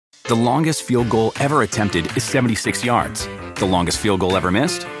The longest field goal ever attempted is 76 yards. The longest field goal ever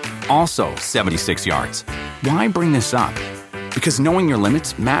missed? Also 76 yards. Why bring this up? Because knowing your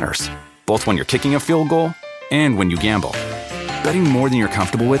limits matters, both when you're kicking a field goal and when you gamble. Betting more than you're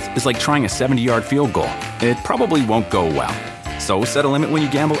comfortable with is like trying a 70-yard field goal. It probably won't go well. So set a limit when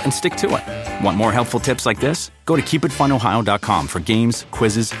you gamble and stick to it. Want more helpful tips like this? Go to keepitfunohio.com for games,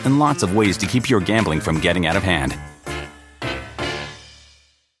 quizzes, and lots of ways to keep your gambling from getting out of hand.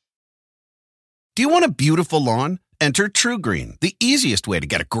 Do you want a beautiful lawn? Enter TruGreen, the easiest way to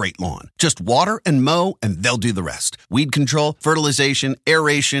get a great lawn. Just water and mow, and they'll do the rest. Weed control, fertilization,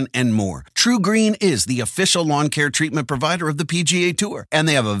 aeration, and more. TruGreen is the official lawn care treatment provider of the PGA Tour, and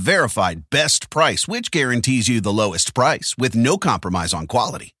they have a verified best price, which guarantees you the lowest price with no compromise on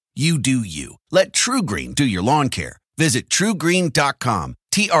quality. You do you. Let TruGreen do your lawn care. Visit TruGreen.com,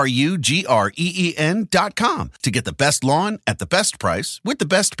 TruGreen.com, to get the best lawn at the best price with the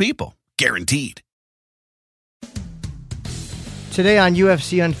best people. Guaranteed. Today on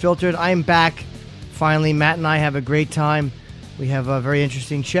UFC Unfiltered, I'm back. Finally, Matt and I have a great time. We have a very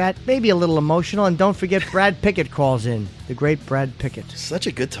interesting chat, maybe a little emotional, and don't forget Brad Pickett calls in. The great Brad Pickett. Such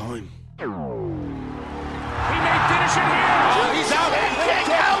a good time. He may finish it here. Oh, he's out. It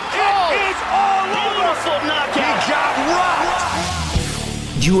is all over. Knockout. He got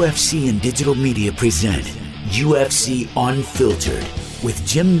rocked. UFC and Digital Media present UFC Unfiltered with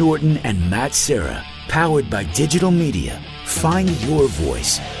Jim Norton and Matt Serra, powered by Digital Media. Find your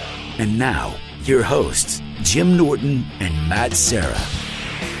voice. And now, your hosts, Jim Norton and Matt Serra.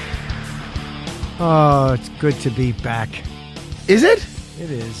 Oh, it's good to be back. Is it?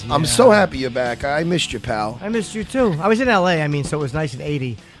 It is, yeah. I'm so happy you're back. I missed you, pal. I missed you, too. I was in L.A., so it was nice and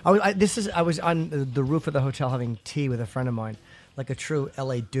 80. I was on the roof of the hotel having tea with a friend of mine, like a true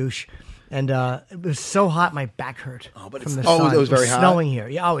L.A. douche. And it was so hot, my back hurt from the sun. It was very hot. Snowing here.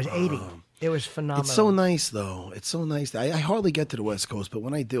 Yeah, it was 80. It was phenomenal. It's so nice, though. It's so nice. I hardly get to the West Coast, but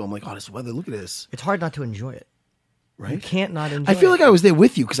when I do, I'm like, oh, this weather, look at this. It's hard not to enjoy it. Right? You can't not enjoy it. I feel like I was there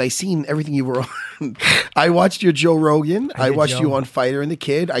with you because I seen everything you were on. I watched your Joe Rogan. I watched you on Fighter and the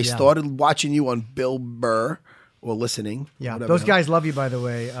Kid. I started watching you on Bill Burr, or listening. Yeah, those guys love you, by the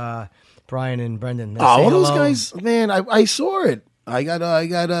way, Brian and Brendan. Oh, those guys, man, I saw it. I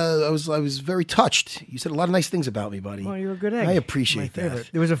was very touched. You said a lot of nice things about me, buddy. Well, you're a good egg. I appreciate that.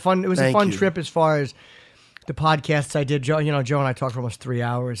 It was a fun trip as far as the podcasts I did. Joe and I talked for almost 3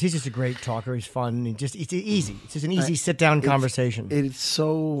 hours. He's just a great talker. He's fun. It's easy. It's just an easy sit down conversation. It's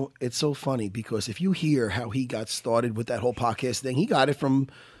so funny because if you hear how he got started with that whole podcast thing,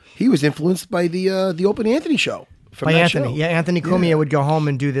 he was influenced by the Open Anthony show. By Anthony. Show. Yeah, Anthony Cumia would go home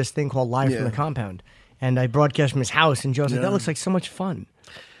and do this thing called Live from the Compound. And I broadcast from his house, and Joe said, that looks like so much fun.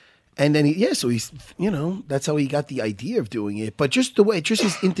 And then so he's, that's how he got the idea of doing it. But just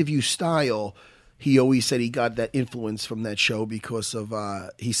his interview style, he always said he got that influence from that show because of,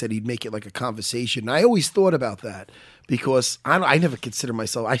 he said he'd make it like a conversation. And I always thought about that because I never consider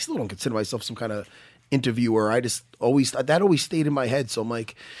myself, I still don't consider myself some kind of interviewer. That always stayed in my head. So I'm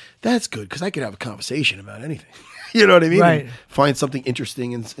like, that's good because I could have a conversation about anything. You know what I mean? Right. And find something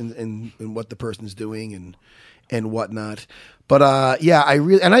interesting in what the person's doing and whatnot. But I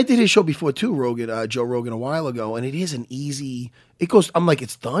did his show before too, Joe Rogan, a while ago, and it is an easy. It goes. I'm like,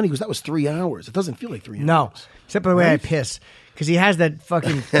 it's done. He goes, that was 3 hours. It doesn't feel like 3 hours. No, except for the way I piss because he has that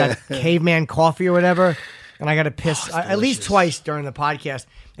fucking that caveman coffee or whatever, and I got to piss at least twice during the podcast.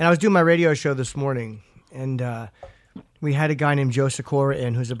 And I was doing my radio show this morning, and we had a guy named Joe Sikora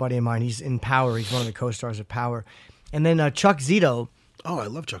in, who's a buddy of mine. He's in Power. He's one of the co-stars of Power. And then Chuck Zito. Oh, I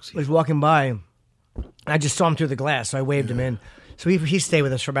love Chuck Zito. Was walking by. I just saw him through the glass, so I waved him in. So he stayed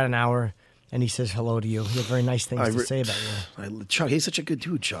with us for about an hour, and he says hello to you. He had very nice things to say about you. Chuck, he's such a good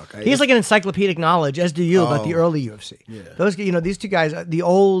dude, Chuck. He has like an encyclopedic knowledge, as do you, about the early UFC. Yeah. Those, these two guys, the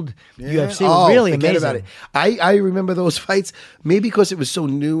old UFC, were really amazing. About it. I remember those fights, maybe because it was so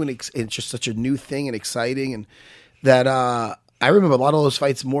new and it's just such a new thing and exciting, and that I remember a lot of those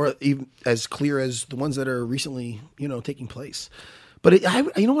fights more even as clear as the ones that are recently, taking place. But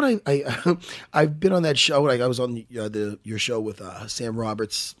you know what I've been on that show. Like I was on your show with Sam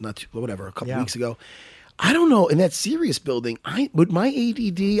Roberts, a couple weeks ago. I don't know, in that Sirius building, with my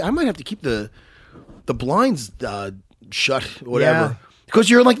ADD, I might have to keep the blinds shut, or whatever. Yeah.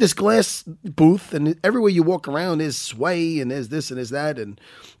 Because you're in like this glass booth, and everywhere you walk around there's sway, and there's this and there's that, and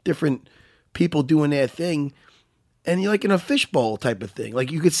different people doing their thing. And you're like in a fishbowl type of thing.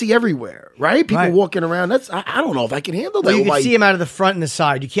 Like you could see everywhere, right? People walking around. I don't know if I can handle that. Well, you can see him out of the front and the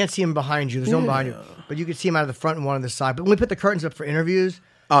side. You can't see him behind you. There's no one behind you. But you can see him out of the front and one on the side. But when we put the curtains up for interviews,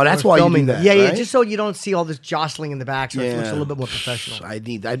 Oh, that's We're why you filming do that. Yeah, right? just so you don't see all this jostling in the back, so it looks a little bit more professional. I'd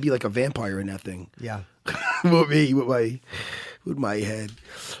be like a vampire in that thing. Yeah. with my head.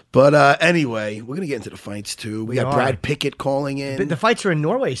 But anyway, we're gonna get into the fights too. We got are. Brad Pickett calling in. But the fights are in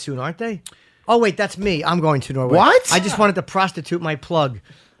Norway soon, aren't they? Oh wait, that's me. I'm going to Norway. What? I just wanted to prostitute my plug.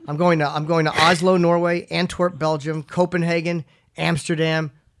 I'm going to Oslo, Norway, Antwerp, Belgium, Copenhagen,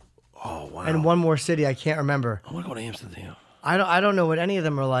 Amsterdam. Oh wow! And one more city I can't remember. I want to go to Amsterdam. I don't know what any of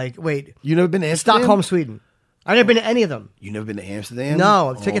them are like. Wait, You never been to Amsterdam? Stockholm, Sweden. I've never been to any of them. You never been to Amsterdam?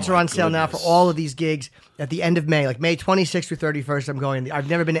 No, the tickets Oh, are my on sale now for goodness. all of these gigs at the end of May, like May 26th through 31st. I'm going. I've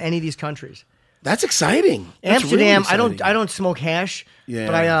never been to any of these countries. That's exciting. That's Amsterdam, really exciting. I don't smoke hash, Yeah.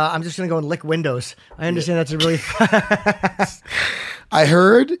 but I'm just gonna go and lick windows. I understand that's a really I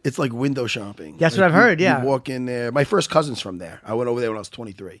heard it's like window shopping. That's Like what I've heard, yeah. You walk in there. My first cousin's from there. I went over there when I was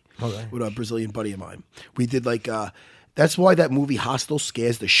 23 Okay. with a Brazilian buddy of mine. We did like, that's why that movie Hostel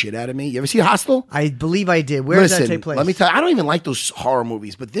scares the shit out of me. You ever see Hostel? I believe I did. Where does that take place? Let me tell you, I don't even like those horror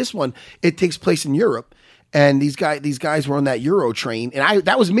movies, but this one, it takes place in Europe. And these guys were on that Euro train, and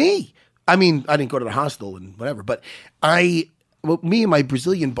that was me. I mean, I didn't go to the hostel and whatever, but me and my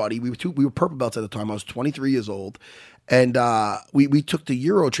Brazilian buddy, we were purple belts at the time. I was 23 years old, and we took the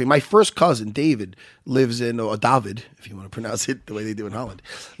Euro train. My first cousin, David, lives in, or David, if you want to pronounce it the way they do in Holland,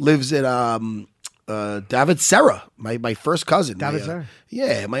 lives in David Serra, my first cousin. David Serra?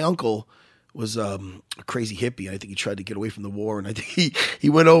 Yeah, my uncle was a crazy hippie. I think he tried to get away from the war, and I think he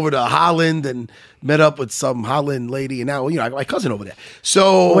went over to Holland and met up with some Holland lady, and now I got my cousin over there.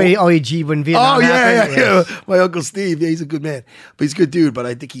 So Wait, when Vietnam oh happened? yeah. My uncle Steve, yeah, he's a good man, but he's a good dude. But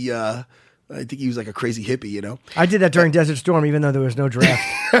I think he was like a crazy hippie, you know. I did that during Desert Storm, even though there was no draft.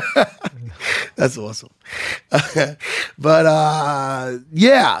 That's awesome. But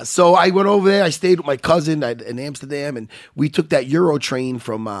yeah, so I went over there. I stayed with my cousin in Amsterdam, and we took that Euro train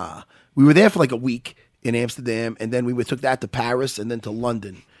from. We were there for like a week in Amsterdam, and then we took that to Paris and then to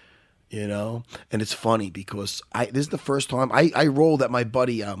London. You know, and it's funny because this is the first time I rolled at my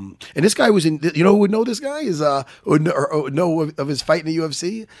buddy. And this guy was in. You know who would know this guy is or know of his fight in the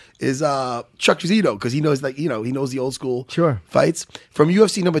UFC is Chuck Zito, because he knows he knows the old school fights from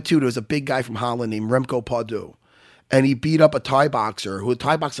UFC number 2. There was a big guy from Holland named Remco Pardoe, and he beat up a Thai boxer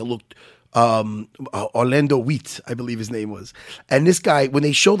looked. Orlando Wheat, I believe his name was. And this guy, when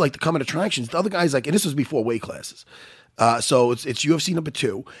they showed like the coming attractions, the other guy's like, and this was before weight classes. So it's UFC number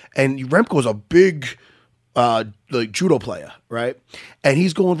 2, and Remco's a big like judo player, right? And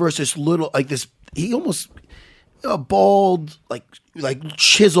he's going versus little he almost bald, like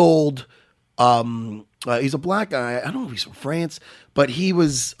chiseled. He's a black guy. I don't know if he's from France, but he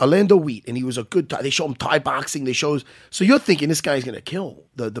was Orlando Wheat, and he was a good Thai. They show him Thai boxing. So you're thinking this guy's gonna kill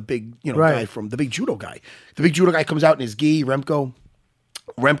the big guy from the big judo guy. The big judo guy comes out in his gi. Remco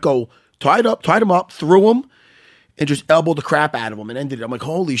tied him up, threw him, and just elbowed the crap out of him and ended it. I'm like,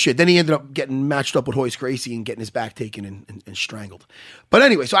 holy shit. Then he ended up getting matched up with Hoist Gracie and getting his back taken and strangled. But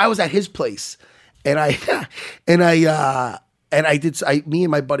anyway, so I was at his place, and me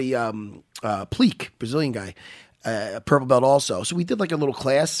and my buddy Pleek, Brazilian guy, purple belt also. So we did like a little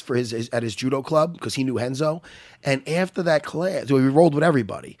class for at his judo club because he knew Henzo. And after that class, we rolled with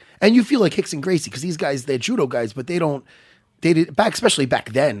everybody. And you feel like Hicks and Gracie because these guys, they're judo guys, but they did especially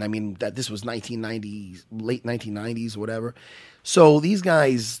back then. I mean, that this was 1990s, late 1990s or whatever. So these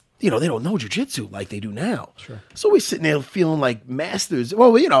guys, they don't know jiu-jitsu like they do now. Sure. So we're sitting there feeling like masters.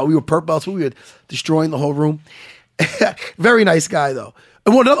 Well, we were purple belts, but we were destroying the whole room. Very nice guy, though.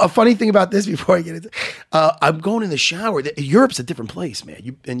 And a funny thing about this before I get into I'm going in the shower. Europe's a different place, man.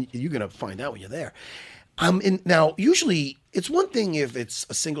 You're going to find out when you're there. Now, usually, it's one thing if it's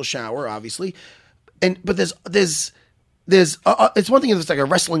a single shower, obviously. But there's it's one thing if it's like a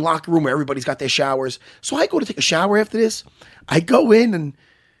wrestling locker room where everybody's got their showers. So I go to take a shower after this. I go in and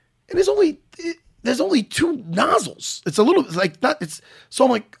there's only 2 nozzles. So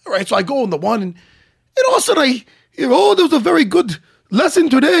I'm like, all right. So I go in the one and all of a sudden I hear, there was a very good lesson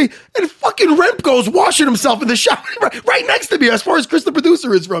today. And fucking Remco's washing himself in the shower right next to me, as far as Chris, the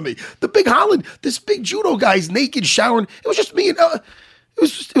producer, is from me. The big Holland, this big judo guy's naked showering. It was just me and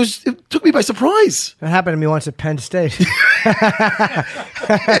it took me by surprise. That happened to me once at Penn State. I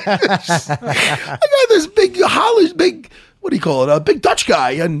got this big Holland, what do you call it? A big Dutch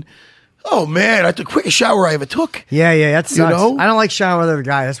guy, and oh man, I took the quickest shower I ever took. Yeah, that sucks. I don't like showering with other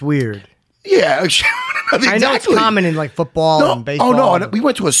guy. That's weird. Yeah, exactly. I know it's common in like football and baseball. Oh no, we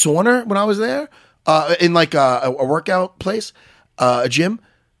went to a sauna when I was there, in like a workout place, a gym,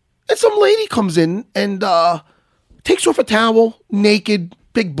 and some lady comes in and takes off a towel, naked,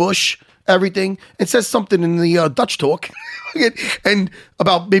 big bush, everything, and says something in the Dutch talk, and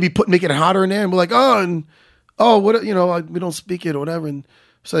about maybe making it hotter in there, and we're like, what, we don't speak it or whatever, and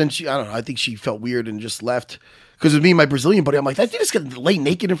so then I don't know, I think she felt weird and just left. Because with me and my Brazilian buddy, I'm like, they just get to lay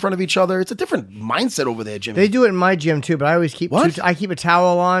naked in front of each other. It's a different mindset over there, Jimmy. They do it in my gym too, but I always keep I keep a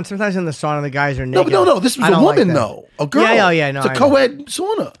towel on. Sometimes in the sauna, the guys are naked. No. This was a woman, though. A girl. Yeah. No, it's a co-ed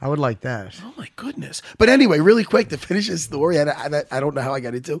sauna. I would like that. Oh my goodness! But anyway, really quick to finish this story, I don't know how I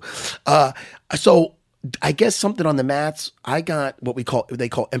got into. So I guess something on the mats. I got what they call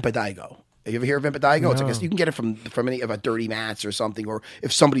impetigo. You ever hear of impetigo? No. It's, I guess you can get it from any of a dirty mats or something, or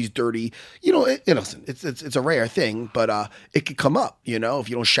if somebody's dirty, it's a rare thing, but it could come up, if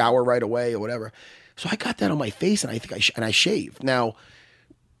you don't shower right away or whatever. So I got that on my face, and I think I shaved. Now,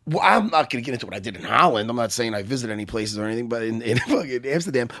 I'm not going to get into what I did in Holland. I'm not saying I visited any places or anything, but in fucking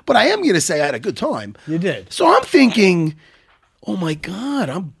Amsterdam. But I am going to say I had a good time. You did. So I'm thinking, oh my God,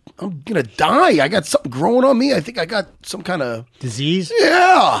 I'm going to die. I got something growing on me. I think I got some kind of disease.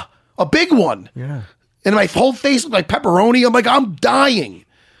 Yeah. A big one. Yeah. And my whole face looked like pepperoni. I'm like, I'm dying.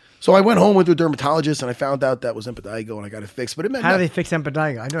 So I went home, went to a dermatologist, and I found out that was impetigo, and I got it fixed. But how do they fix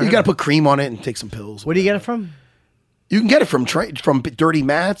impetigo? I don't know. You got to put cream on it and take some pills. Where do you get it from? You can get it from dirty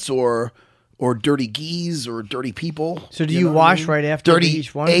mats or dirty geese or dirty people. So do you wash right after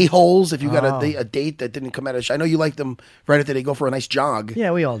each one? Dirty a-holes if you got a date that didn't come out of... I know you like them right after they go for a nice jog.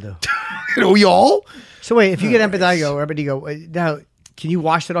 Yeah, we all do. We all? So wait, if you get impetigo or impetigo, now... Can you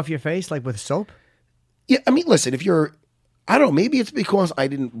wash that off your face, like with soap? Yeah, I mean, listen, if you're, I don't know, maybe it's because I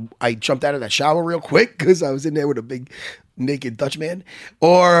jumped out of that shower real quick because I was in there with a big naked Dutch man.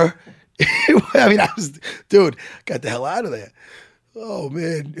 Or, got the hell out of there. Oh,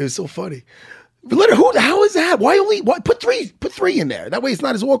 man, it was so funny. But how is that? Put three in there. That way it's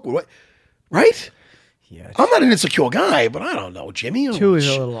not as awkward, right? Yeah. I'm not an insecure guy, but I don't know, Jimmy. Two is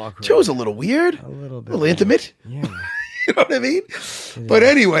a little awkward. Two is a little weird. A little bit. A little intimate. Yeah. You know what I mean? But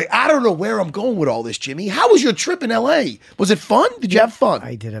anyway, I don't know where I'm going with all this, Jimmy. How was your trip in LA? Was it fun? Did you have fun?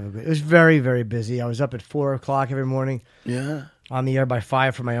 I did have a good. It was very, very busy. I was up at 4:00 every morning. Yeah. On the air by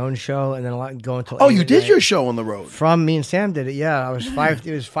 5 for my own show, and then going till. Oh, you did your show on the road? From me and Sam did it. Yeah, I was 5.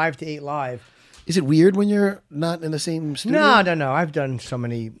 It was 5 to 8 live. Is it weird when you're not in the same studio? No. I've done so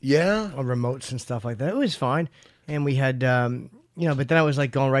many remotes and stuff like that. It was fine, and we had but then I was like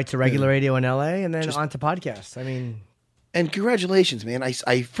going right to regular radio in LA, and then on to podcasts. I mean. And congratulations, man!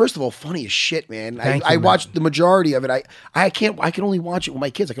 I first of all, funny as shit, man. I watched the majority of it. I can only watch it with my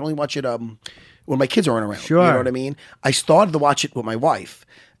kids. I can only watch it when my kids aren't around. Sure, you know what I mean. I started to watch it with my wife,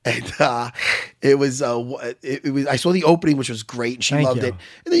 and it was I saw the opening, which was great, and she loved it.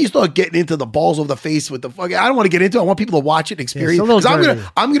 And then you start getting into the balls over the face with the fucking. I don't want to get into it. I want people to watch it, and experience. Because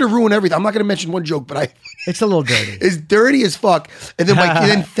I'm gonna ruin everything. I'm not gonna mention one joke, but it's a little dirty. It's dirty as fuck. And then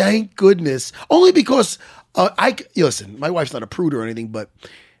then thank goodness, only because. Listen, my wife's not a prude or anything, but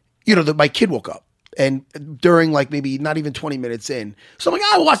my kid woke up, and during like maybe not even 20 minutes in, so I'm like,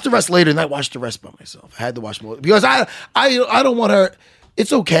 I'll watch the rest later, and I watched the rest by myself. I had to watch more because I don't want her.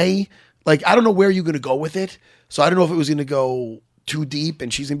 It's okay. Like I don't know where you're gonna go with it, so I don't know if it was gonna go too deep,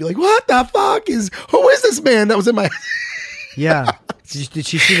 and she's gonna be like, "What the fuck who is this man that was in my?" Yeah. Did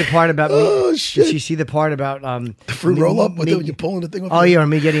she see the part about me? Oh, shit. Did she see the part about the fruit roll up? When you pulling the thing off? Oh, yeah, or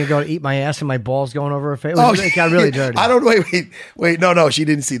me getting to go to eat my ass and my balls going over her face. It got really dirty. I don't know. Wait. No, she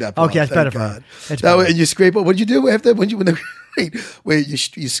didn't see that part. Okay, that's better for her. And you scrape it. What did you do after when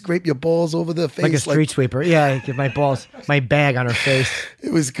wait, you scrape your balls over the face like a street sweeper. Yeah, get my balls, my bag on her face.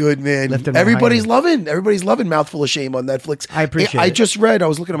 It was good, man. Everybody's loving Mouthful of Shame on Netflix. I appreciate it. I just read. I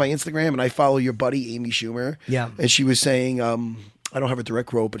was looking at my Instagram, and I follow your buddy Amy Schumer. Yeah, and she was saying. I don't have a direct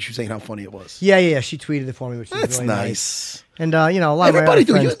quote, but she was saying how funny it was. Yeah. She tweeted it for me, which is That's really nice. And a lot of my other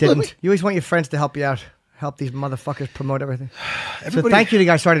friends didn't. You always want your friends to help you out, help these motherfuckers promote everything. So thank you to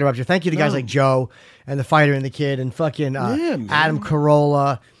guys. Sorry to interrupt you. Thank you to guys like Joe and the Fighter and the Kid and fucking Adam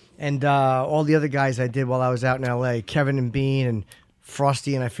Carolla and all the other guys I did while I was out in L.A. Kevin and Bean and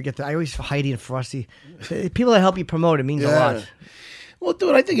Frosty, and I forget that. I always Heidi and Frosty. People that help you promote it means a lot. Well,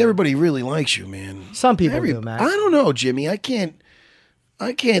 dude, I think everybody really likes you, man. Some people do, Matt. I don't know, Jimmy. I can't.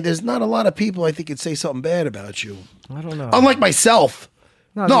 There's not a lot of people I think could say something bad about you. I don't know. Unlike myself.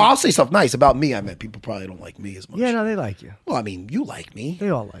 No, I'll say something nice about me. I mean, people probably don't like me as much. Yeah, no, they like you. Well, I mean, you like me. They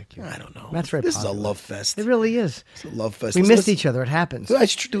all like you. I don't know. That's very This popular. is a love fest. It really is. It's a love fest. We missed each other. It happens.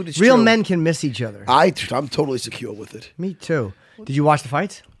 That's true. It's Real true. men can miss each other. I'm totally secure with it. Me too. Did you watch the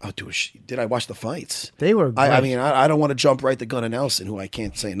fights? Oh, dude, did I watch the fights? They were great. I mean, I don't want to jump right to Gunnar Nelson, who I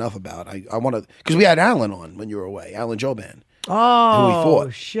can't say enough about. I want to, because we had Alan on when you were away, Alan Joban. Oh, who he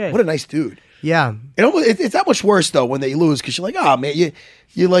fought. shit. What a nice dude. Yeah. It's that much worse though when they lose because you're like, oh man,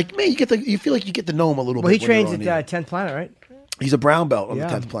 you're like, man, you feel like you get to know him a little Well, bit. he trains at 10th Planet, right? He's a brown belt on Yeah.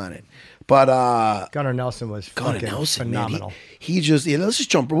 the 10th Planet. But Gunnar Nelson was fucking phenomenal. Man, he just let's just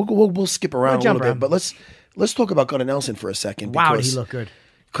jump. We'll skip around a little bit, but let's talk about Gunnar Nelson for a second. Wow, did he look good?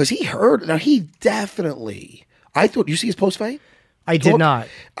 Because he definitely. I thought you see his post fight. I did not.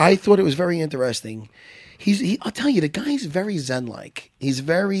 I thought it was very interesting. I'll tell you, the guy's very zen-like. He's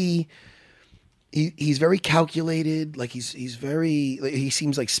very calculated. Like he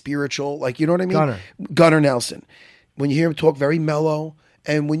seems like spiritual. Like, you know what I mean? Gunnar Nelson. When you hear him talk, very mellow.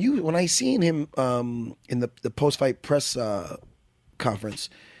 And when I seen him in the post-fight press conference,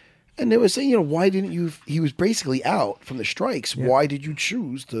 and they were saying, why didn't you? He was basically out from the strikes. Yeah. Why did you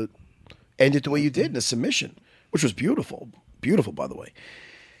choose to end it the way you did in a submission, which was beautiful, beautiful, by the way.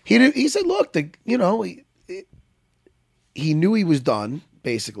 He said, look, he knew he was done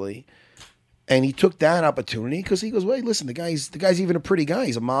basically, and he took that opportunity because he goes, wait, listen, the guy's even a pretty guy.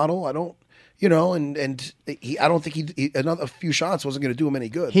 He's a model. I don't. I don't think another few shots wasn't going to do him any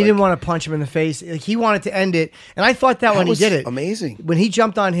good. He didn't want to punch him in the face. He wanted to end it, and I thought that when he did it, amazing. When he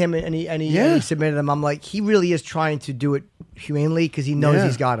jumped on him and he submitted him, I'm like, he really is trying to do it humanely because he knows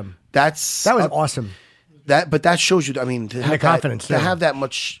he's got him. That was awesome. But that shows you. I mean, to have confidence, to have that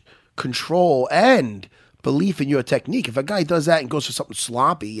much control and belief in your technique. If a guy does that and goes for something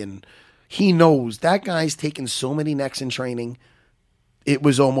sloppy, and he knows that guy's taken so many necks in training. It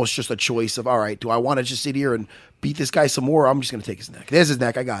was almost just a choice of, all right, do I want to just sit here and beat this guy some more? Or I'm just going to take his neck. There's his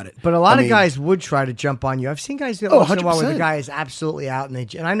neck. I got it. But a lot of guys would try to jump on you. I've seen guys that once in a while where the guy is absolutely out,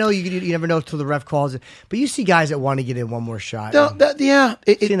 and I know you never know till the ref calls it. But you see guys that want to get in one more shot. No,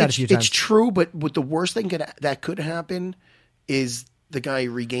 it's true. But what the worst thing that could happen is the guy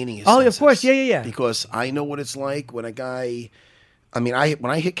regaining his senses. Of course, yeah. Because I know what it's like when a guy. I mean,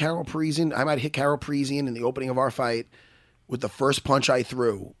 when I hit Carol Parisian, I might hit Carol Parisian in the opening of our fight. With the first punch I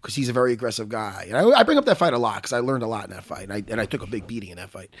threw, because he's a very aggressive guy. And I bring up that fight a lot because I learned a lot in that fight, and I took a big beating in that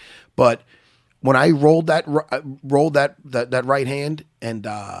fight. But when I rolled that right hand, and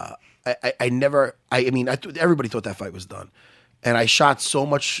everybody thought that fight was done. And I shot so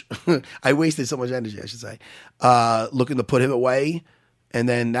much, I wasted so much energy, I should say, looking to put him away. And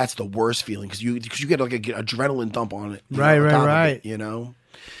then that's the worst feeling because you get like an adrenaline dump on it. Right.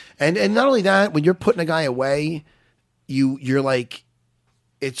 And not only that, when you're putting a guy away, you're like,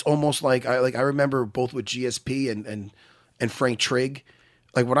 it's almost like I remember both with GSP and Frank Trigg.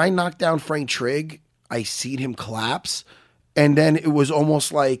 Like when I knocked down Frank Trigg, I seen him collapse, and then it was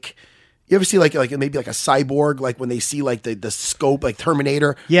almost like you ever see like maybe like a cyborg, like when they see like the scope, like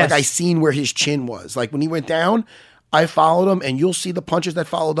Terminator. Yes. Like I seen where his chin was. Like when he went down, I followed him, and you'll see the punches that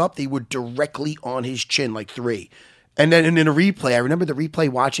followed up. They were directly on his chin, like 3. And then in a replay, I remember the replay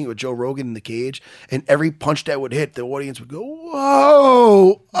watching it with Joe Rogan in the cage, and every punch that would hit, the audience would go,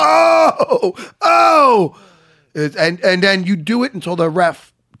 whoa, oh. And then you do it until the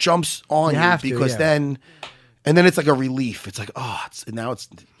ref jumps on you because then it's like a relief. It's like,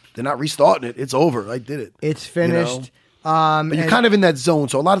 they're not restarting it. It's over. I did it. It's finished. But you're kind of in that zone,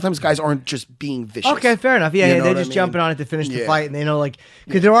 so a lot of times guys aren't just being vicious. Okay, fair enough. Yeah, they're just jumping on it to finish the fight, and they know, like,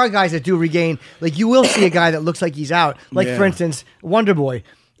 because there are guys that do regain. Like, you will see a guy that looks like he's out. Like, for instance, Wonder Boy.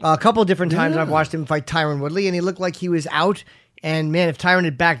 A couple of different times I've watched him fight Tyron Woodley, and he looked like he was out. And man, if Tyron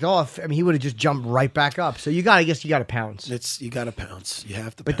had backed off, I mean, he would have just jumped right back up. So you got to pounce. You got to pounce. You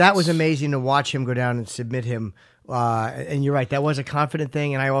have to. But that was amazing to watch him go down and submit him. And you're right, that was a confident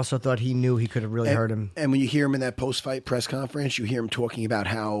thing, and I also thought he knew he could have really hurt him. And when you hear him in that post-fight press conference, you hear him talking about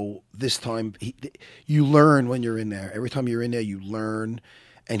how this time you learn when you're in there. Every time you're in there, you learn,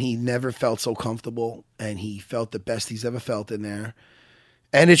 and he never felt so comfortable, and he felt the best he's ever felt in there,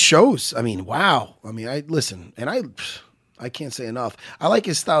 and it shows. I mean, wow. I mean, I can't say enough. I like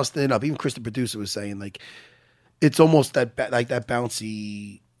his style stand up. Even Chris, the producer, was saying like it's almost that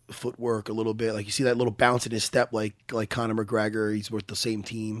bouncy footwork a little bit, like you see that little bounce in his step, like Conor McGregor. He's with the same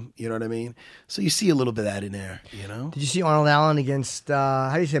team, you know what I mean? So you see a little bit of that in there, you know. Did you see Arnold Allen against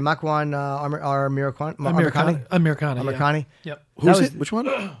how do you say Makwan Amirkhani? Yep. Who's it? Which one?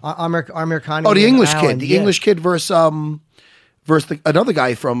 Amirkhani. Oh, the English kid. The English kid versus another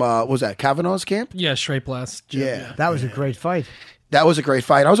guy from what was that Kavanaugh's camp? Yeah, Schreiplast. Yeah, that was a great fight. That was a great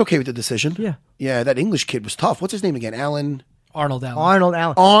fight. I was okay with the decision. Yeah, that English kid was tough. What's his name again? Arnold Allen.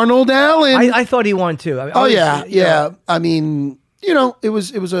 Arnold Allen. I thought he won too. Yeah. I mean, you know, it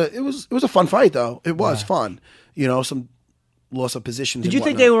was a fun fight though. It was fun. You know, some loss of positions. Did you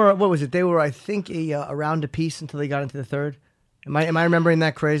think they were? What was it? They were, I think, a round apiece until they got into the third. Am I remembering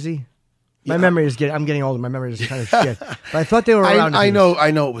that crazy? My memory is I'm getting older. My memory is kind of shit. But I thought they were around. I know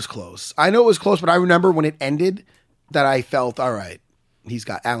it was close. I know it was close, but I remember when it ended that I felt, all right,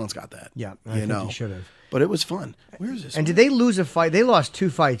 Allen's got that. Yeah, I think he should have. But it was fun. Where is this? And did they lose a fight? They lost 2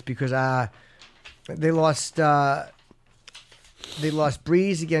 fights because they lost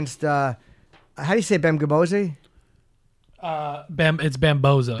Breeze against how do you say Bamgaboze? It's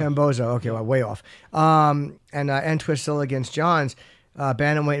Bamboza. Bamboza. Okay, well, way off. And Twistilla against Johns,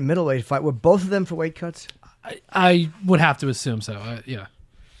 bantamweight and middleweight fight. Were both of them for weight cuts? I would have to assume so. Yeah.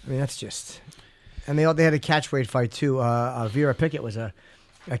 I mean, that's just. And they had a catchweight fight too. Vera Pickett was a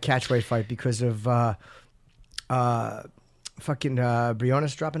catchweight fight because of fucking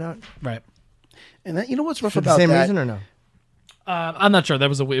Briones dropping out. Right. And that, you know what's rough For about the same that? reason or no? I'm not sure. It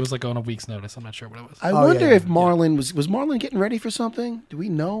was like on a week's notice. I'm not sure what it was. I wonder if Marlon was Marlon getting ready for something? Do we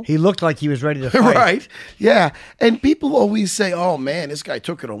know? He looked like he was ready to fight. Right. Yeah. And people always say, "Oh man, this guy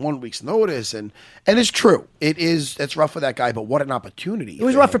took it on 1 week's notice," and it's true. It's rough for that guy, but what an opportunity! It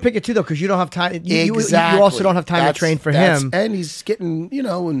was rough for Pickett too, though, because you don't have time. Exactly. You also don't have time to train for him. And he's getting,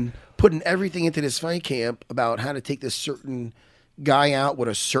 and putting everything into this fight camp about how to take this certain guy out with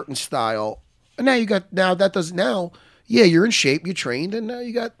a certain style. And yeah, you're in shape, you trained, and now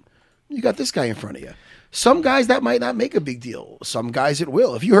you got this guy in front of you. Some guys that might not make a big deal. Some guys it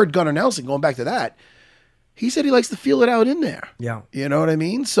will. If you heard Gunnar Nelson, going back to that, he said he likes to feel it out in there. Yeah. You know what I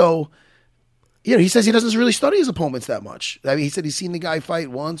mean? So, he says he doesn't really study his opponents that much. I mean, he said he's seen the guy fight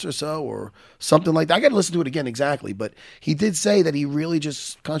once or so or something like that. I got to listen to it again exactly, but he did say that he really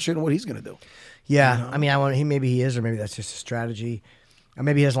just concentrated on what he's going to do. Yeah. I mean, maybe he is, or maybe that's just a strategy. Or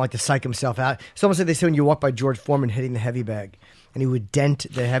maybe he doesn't like to psych himself out. Someone said they say when you walk by George Foreman hitting the heavy bag, and he would dent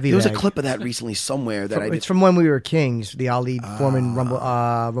the heavy bag. There was a clip of that recently somewhere that It's from When We Were Kings, the Ali Foreman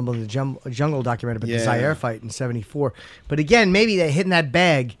Rumble in the Jungle documentary about the Zaire fight in '74. But again, maybe they hitting that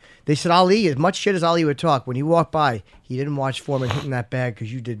bag. They said Ali, as much shit as Ali would talk, when he walked by, he didn't watch Foreman hitting that bag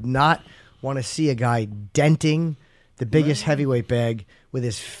because you did not want to see a guy denting the biggest heavyweight bag with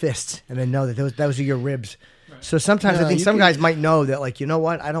his fists and then know that those are your ribs. So sometimes I think some guys might know that, like, you know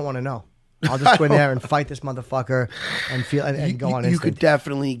what? I don't want to know. I'll just go in there and fight this motherfucker and feel and go on instinct. You could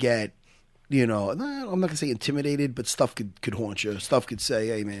definitely get, I'm not gonna say intimidated, but stuff could haunt you. Stuff could say,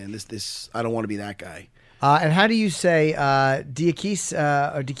 "Hey, man, this I don't want to be that guy." And how do you say Diakise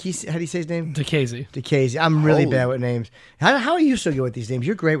or Dikise? How do you say his name? Dikase. I'm really bad with names. How are you so good with these names?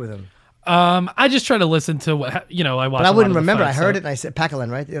 You're great with them. I just try to listen to what I watch. But I wouldn't remember. I heard it and I said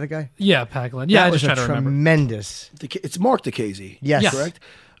Paquelin, right? The other guy. Yeah, Paquelin. Yeah, I just try to remember. Tremendous. It's Mark Dikase. Yes, correct.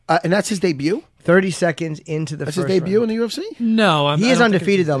 And that's his debut. 30 seconds into the that's first his debut round. in the UFC. No, he is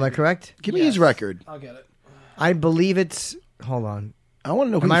undefeated though. Am I correct? Give me his record. I'll get it. I believe it's. Hold on. I want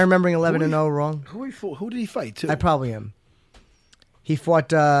to know. Am I remembering 11-0 wrong? Who did he fight? Too? I probably am. He fought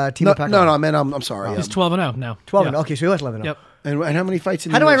Timo Paquelin. No, man. I'm sorry. He's 12-0 now. 12-0. Okay, so he was 11-0. Yep. And how many fights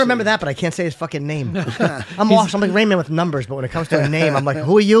in How the do I UFC? remember that, but I can't say his fucking name? I'm lost. I'm like Rain Man with numbers, but when it comes to a name, I'm like,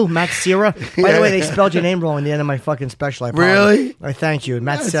 who are you? Matt Serra? By the way, they spelled your name wrong at the end of my fucking special. I Really? I thank you.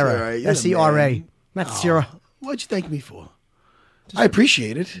 Matt That's Serra. all right. You're the S-E-R-A. man. Matt Serra. What'd you thank me for? I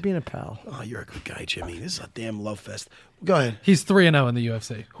appreciate it. Being a pal. Oh, you're a good guy, Jimmy. This is a damn love fest. Go ahead. He's 3-0 in the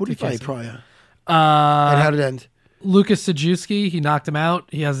UFC. Who did he fight prior? And how did it end? Lucas Sajewski, he knocked him out.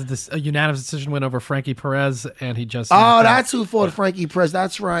 He has a unanimous decision win over Frankie Perez, and he just... Oh, that's who fought Frankie Perez.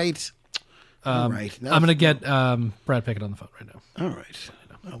 That's right. All right. I'm going to get Brad Pickett on the phone right now. All right.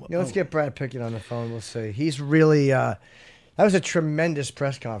 Let's get Brad Pickett on the phone. We'll see. He's really... that was a tremendous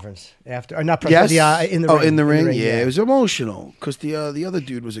press conference after... Or not press, yes. in the ring. In the ring? Yeah, it was emotional because the other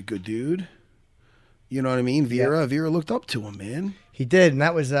dude was a good dude. You know what I mean? Vera looked up to him, man. He did, and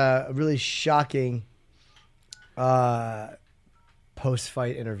that was a really shocking...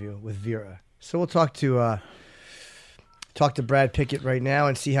 post-fight interview with Vera. So we'll talk to Brad Pickett right now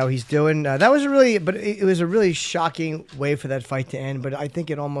and see how he's doing. That was it was a really shocking way for that fight to end. But I think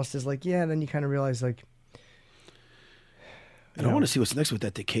it almost is like, yeah. And then you kind of realize like, and I want to see what's next with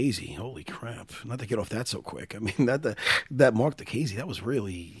that Dikase. Holy crap! Not to get off that so quick. I mean that Mark Dikase. That was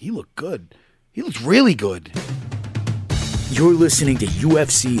he looked good. He looked really good. You're listening to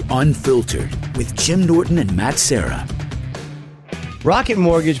UFC Unfiltered with Jim Norton and Matt Serra. Rocket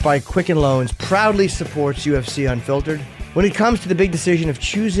Mortgage by Quicken Loans proudly supports UFC Unfiltered. When it comes to the big decision of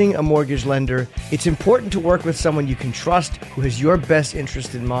choosing a mortgage lender, it's important to work with someone you can trust who has your best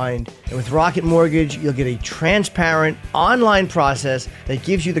interest in mind. And with Rocket Mortgage, you'll get a transparent online process that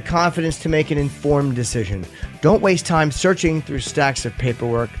gives you the confidence to make an informed decision. Don't waste time searching through stacks of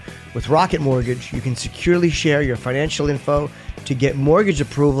paperwork. With Rocket Mortgage, you can securely share your financial info to get mortgage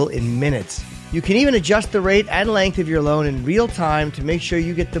approval in minutes. You can even adjust the rate and length of your loan in real time to make sure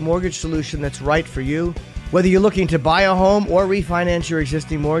you get the mortgage solution that's right for you. Whether you're looking to buy a home or refinance your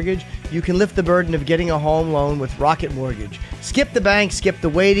existing mortgage, you can lift the burden of getting a home loan with Rocket Mortgage. Skip the bank, skip the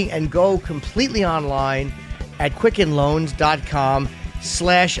waiting, and go completely online at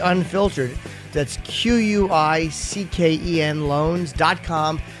quickenloans.com/unfiltered. That's QUICKEN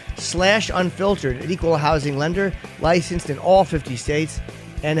loans.com/unfiltered. An equal housing lender, licensed in all 50 states.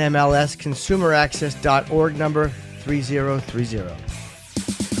 NMLS consumeraccess.org number 3030.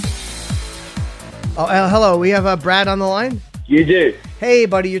 Hello, we have Brad on the line? You do. Hey,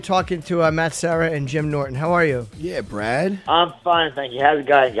 buddy, you're talking to Matt Serra and Jim Norton. How are you? Yeah, Brad. I'm fine, thank you. How's it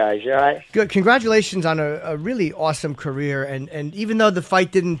going, guys? You all right? Good. Congratulations on a really awesome career. And even though the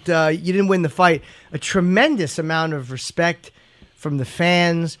fight you didn't win the fight, a tremendous amount of respect from the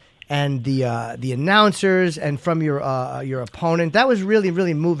fans and the announcers and from your opponent. That was really,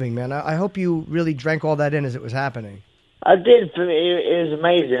 really moving, man. I hope you really drank all that in as it was happening. I did. For me, it was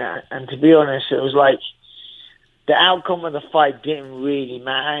amazing. And to be honest, it was like the outcome of the fight didn't really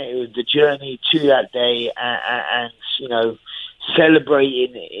matter. It was the journey to that day and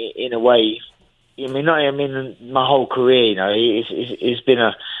celebrating in a way. I mean, my whole career, it's been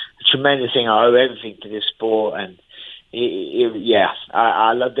a tremendous thing. I owe everything to this sport, and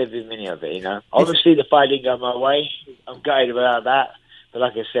I loved every minute of it. Obviously the fight didn't go my way. I'm gutted about that, but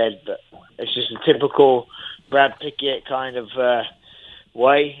like I said, it's just a typical Brad Pickett kind of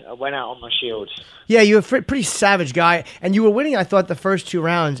way. I went out on my shield. Yeah, you're a pretty savage guy, and you were winning, I thought, the first 2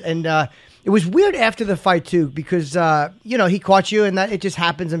 rounds, and it was weird after the fight too, because he caught you, and that it just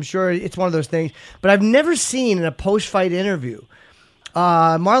happens. I'm sure it's one of those things, but I've never seen in a post-fight interview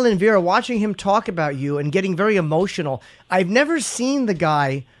Marlon Vera, watching him talk about you and getting very emotional. I've never seen the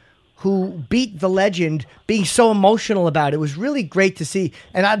guy who beat the legend being so emotional about it. It was really great to see.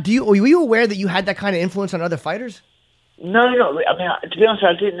 And were you aware that you had that kind of influence on other fighters? No. I mean, to be honest,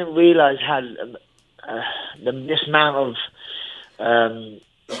 I didn't realize how this amount of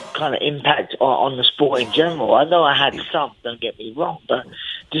kind of impact on the sport in general. I know I had some, don't get me wrong, but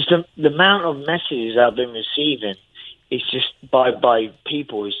just the amount of messages I've been receiving, it's just by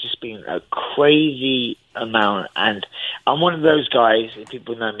people. It's just been a crazy amount, and I'm one of those guys. If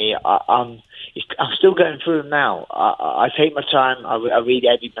people know me, I'm still going through them now. I take my time. I read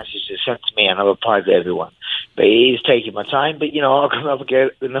every message that's sent to me, and I reply to everyone. But it is taking my time. But I've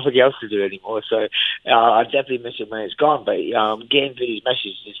got nothing else to do anymore, so I definitely miss it when it's gone. But getting through these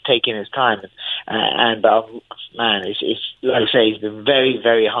messages, it's taking its time, and man, it's like I say, it's been very,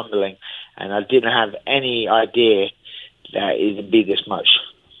 very humbling, and I didn't have any idea that it would be this much.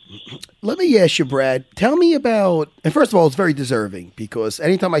 Let me ask you, Brad, tell me about, and first of all, it's very deserving, because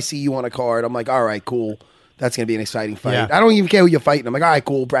anytime I see you on a card, I'm like, all right, cool, that's going to be an exciting fight. Yeah. I don't even care who you're fighting. I'm like, all right,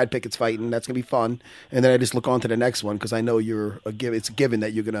 cool, Brad Pickett's fighting, that's going to be fun. And then I just look on to the next one, because I know it's a given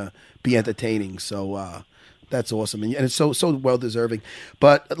that you're going to be entertaining. So that's awesome, and it's so well deserving.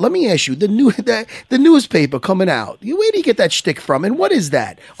 But let me ask you, the newspaper coming out, where do you get that shtick from, and what is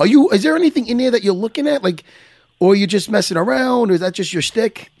that? Is there anything in there that you're looking at, like, or you're just messing around, or is that just your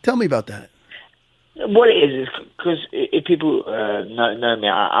shtick? Tell me about that. What it is because if people know me,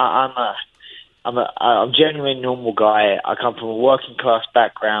 I'm a genuine normal guy. I come from a working class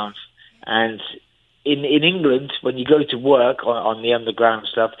background, and in England, when you go to work on the underground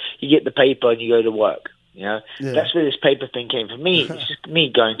stuff, you get the paper and you go to work. That's where this paper thing came from me. It's just me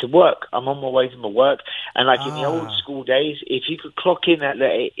going to work. I'm on my way to my work, and like in the old school days, if you could clock in at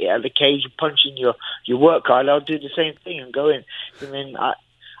the cage and punch in your work card, I'll do the same thing and go in. I mean,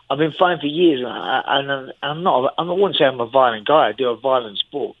 I've been fighting for years, and I wouldn't say I'm a violent guy. I do a violent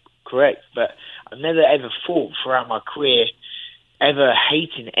sport, correct? But I've never ever fought throughout my career, ever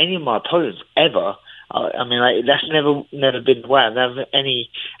hating any of my opponents ever. I mean, like, that's never been the way. I've never had any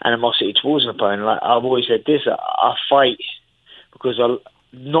animosity towards an opponent. Like, I've always said this: I fight because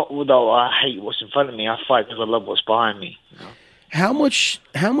not though I hate what's in front of me. I fight because I love what's behind me. How much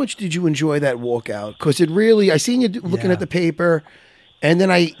did you enjoy that walkout? Because it really, I seen you looking at the paper, and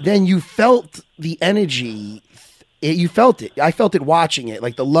then you felt the energy. You felt it. I felt it watching it,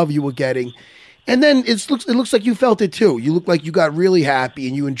 like the love you were getting. And then it looks like you felt it too. You look like you got really happy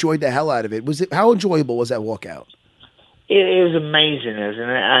and you enjoyed the hell out of it. How enjoyable was that walkout? It was amazing, isn't it?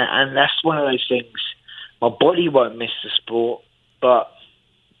 And that's one of those things. My body won't miss the sport, but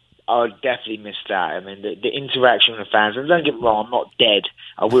I would definitely miss that. I mean, the interaction with the fans. And don't get me wrong, I'm not dead.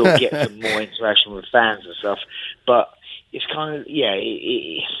 I will get some more interaction with fans and stuff. But it's kind of,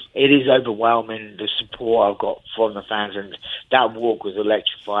 it is overwhelming, the support I've got from the fans, and that walk was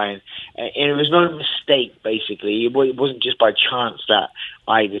electrifying. And it was no mistake, basically. It wasn't just by chance that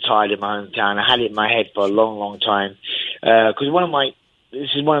I retired in my hometown. I had it in my head for a long, long time. Because this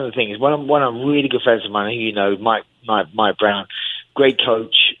is one of the things, one of really good friends of mine, who you know, Mike Brown, great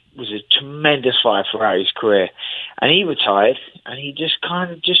coach, was a tremendous fighter throughout his career. And he retired, and he just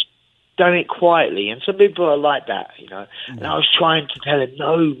kind of just done it quietly, and some people are like that, you know. And I was trying to tell him,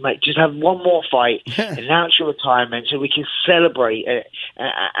 no, mate, just have one more fight, announce your retirement, so we can celebrate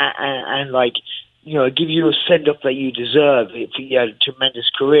and like, you know, give you a send off that you deserve for your tremendous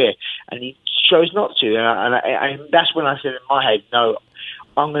career. And he chose not to, and that's when I said in my head, no,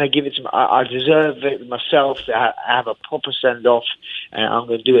 I'm going to give it to. I deserve it myself to have a proper send off, and I'm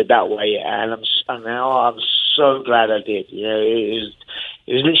going to do it that way. And I'm so glad I did. You know, it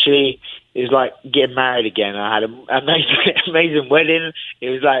was literally, it was like getting married again. I had an amazing wedding. It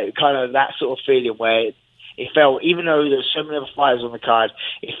was like kind of that sort of feeling where it felt, even though there were so many other fighters on the card,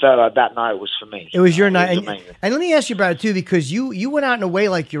 it felt like that night was for me. It was your night. And let me ask you about it too, because you went out in a way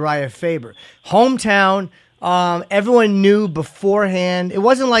like Uriah Faber. Hometown, everyone knew beforehand. It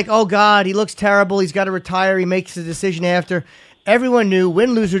wasn't like, oh God, he looks terrible, he's got to retire, he makes the decision after. Everyone knew,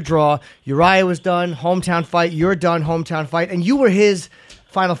 win, lose, or draw, Uriah was done, hometown fight, you're done, hometown fight, and you were his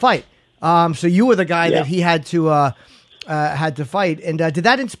final fight. So you were the guy that he had to fight. And did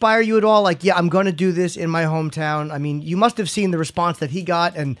that inspire you at all? Like, I'm going to do this in my hometown. I mean, you must have seen the response that he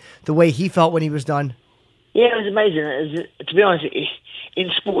got and the way he felt when he was done. Yeah, it was amazing. To be honest, in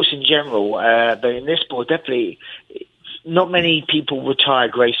sports in general, but in this sport, definitely, not many people retire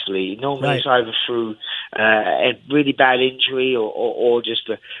gracefully. Normally, it's either through a really bad injury or just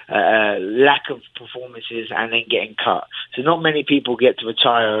a lack of performances and then getting cut. So not many people get to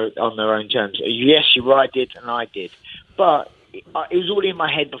retire on their own terms. Yes, Uriah did, and I did. But it was already in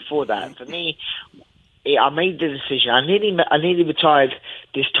my head before that. For me, I made the decision. I nearly retired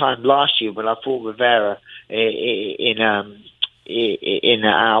this time last year when I fought Rivera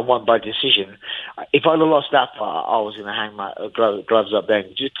I won by decision. If I'd have lost that fight, I was going to hang my gloves up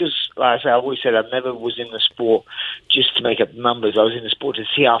then. Just because, like I said, I've always said I never was in the sport just to make up numbers. I was in the sport to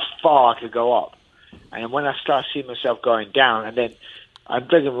see how far I could go up. And when I start seeing myself going down, and then, don't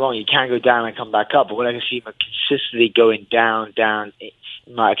get me wrong, you can go down and come back up, but when I can see myself consistently going down, I'm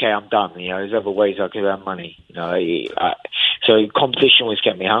like, okay, I'm done. You know, there's other ways I could earn money. You know, so competition always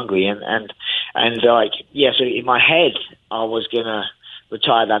kept me hungry, and like, so in my head, I was gonna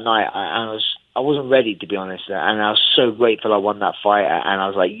retire that night. I wasn't ready, to be honest, and I was so grateful I won that fight. And I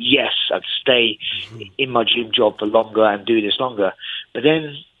was like, yes, I'd stay in my dream job for longer and do this longer. But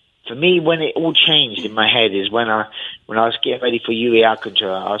then, for me, when it all changed in my head is when I was getting ready for Yuri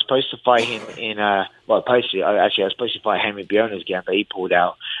Alcantara. I was supposed to fight him I was supposed to fight Henry Bionas again, but he pulled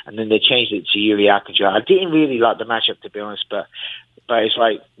out, and then they changed it to Yuri Alcantara. I didn't really like the matchup, to be honest, but it's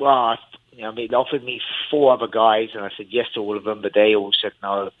like, well, they offered me 4 other guys, and I said yes to all of them, but they all said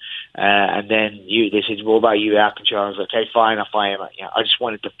no. And then they said, what about you, Alcantara? I was like, okay, fine, I'll fight him. I just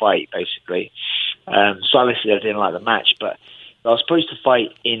wanted to fight, basically. So obviously I didn't like the match, but I was supposed to fight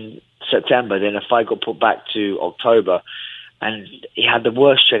in September, then the fight got put back to October, and it had the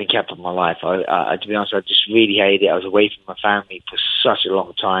worst training camp of my life. To be honest, I just really hated it. I was away from my family for such a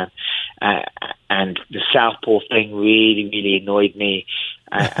long time, and the Southpaw thing really, really annoyed me.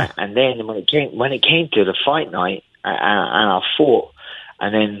 And then when it came to the fight night, and I fought,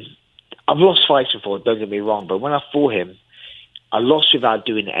 and then I've lost fights before, don't get me wrong, but when I fought him, I lost without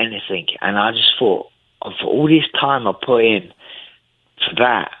doing anything, and I just thought, for all this time I put in for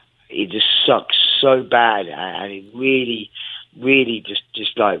that, it just sucks so bad, and it really, really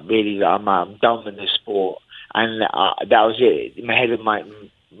just like really, I'm done with this sport, and that was it. In my head,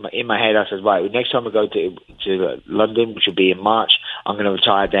 I said, right, next time I go to London, which will be in March, I'm going to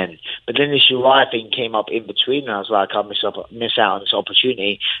retire then. But then this Uriah thing came up in between, and I was like, I can't miss out on this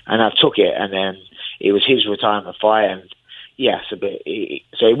opportunity, and I took it, and then it was his retirement fight, and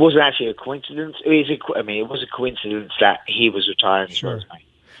so it wasn't actually a coincidence. It was a coincidence that he was retiring. Sure.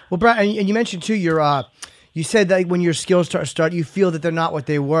 Well, Brad, and you mentioned too, you said that when your skills start, you feel that they're not what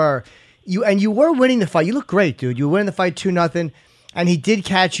they were. You were winning the fight. You look great, dude. You were winning the fight 2-0. And he did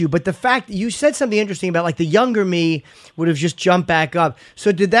catch you, but the fact you said something interesting about like the younger me would have just jumped back up.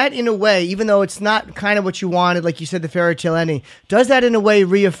 So did that in a way, even though it's not kind of what you wanted, like you said, the fairy tale ending, does that in a way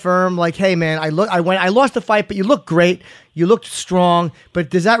reaffirm like, hey man, I lost the fight, but you look great, you looked strong, but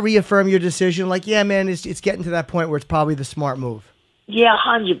does that reaffirm your decision? Like, yeah, man, it's getting to that point where it's probably the smart move. Yeah,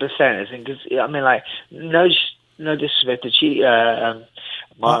 100%. I think no disrespect to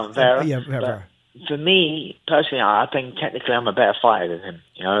Marlon Vera. Vera. for me personally, I think technically I'm a better fighter than him.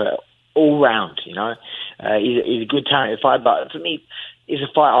 You know, all round. You know, he's a good talented fighter, but for me, it's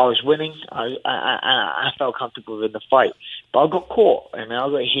a fight I was winning. I felt comfortable in the fight, but I got caught. I mean, I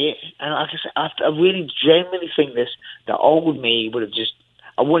got hit, and like I said, I really genuinely think that old me would have just.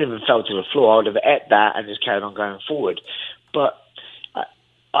 I wouldn't even fell to the floor. I would have ate that and just carried on going forward. But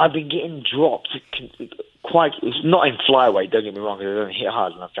I've been getting dropped quite. It's not in flyweight. Don't get me wrong, because I don't hit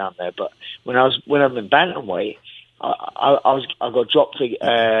hard enough down there. But when I'm in bantamweight, I got dropped.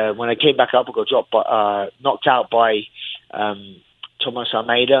 When I came back up, I got dropped, knocked out by Thomas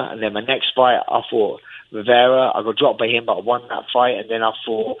Almeida, and then my next fight, I fought Rivera. I got dropped by him, but I won that fight. And then I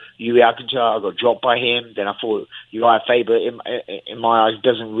fought Yuri Alcantara. I got dropped by him. Then I fought Uriah Faber. In my eyes,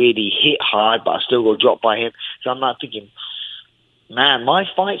 doesn't really hit hard, but I still got dropped by him. So I'm not thinking, man, my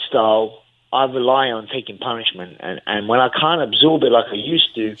fight style, I rely on taking punishment. And when I can't absorb it like I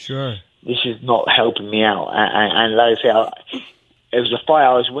used to, Sure. This is not helping me out. And like I say, it was a fight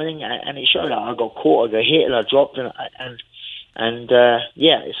I was winning, and it showed that I got caught, I got hit, and I dropped, and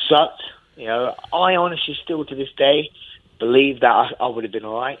it sucked. You know, I honestly still to this day believe that I would have been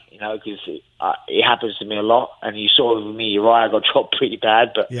all right, you know, because it happens to me a lot. And you saw it with me, Uriah, I got dropped pretty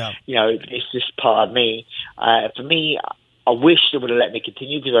bad, but, you know, it's just part of me. For me, I wish they would have let me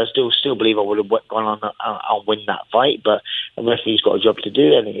continue, because I still believe I would have gone on and win that fight. But the referee's got a job to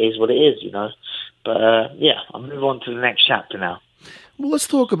do, and it is what it is, you know. But, I'll move on to the next chapter now. Well, let's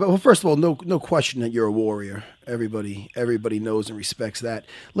talk about. Well, first of all, no question that you're a warrior. Everybody knows and respects that.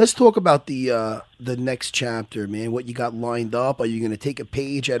 Let's talk about the next chapter, man. What you got lined up? Are you going to take a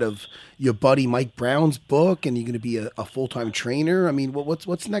page out of your buddy Mike Brown's book, and you're going to be a full-time trainer? I mean,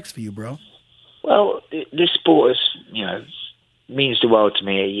 what's next for you, bro? Well, this sport is, you know, means the world to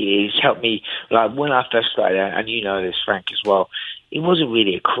me. He's helped me. Like when I first started, and you know this, Frank, as well. It wasn't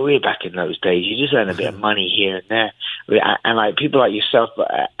really a career back in those days. You just earn a bit of money here and there. And like people like yourself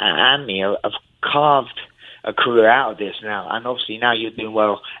and me have carved a career out of this now. And obviously now you're doing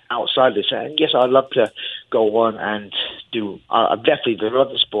well outside this. And yes, I'd love to go on and do. I definitely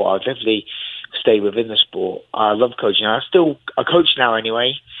love the sport. I'll definitely stay within the sport. I love coaching. I coach now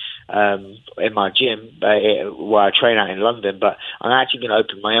anyway. In my gym where I train out in London, but I'm actually going to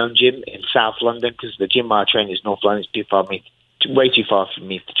open my own gym in South London, because the gym where I train is North London. It's way too far for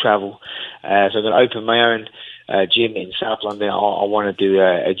me to travel. So I'm going to open my own gym in South London. I want to do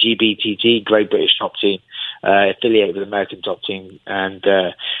a GBTT, Great British Top Team, affiliate with American Top Team, and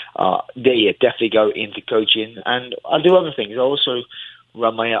definitely go into coaching. And I do other things. I also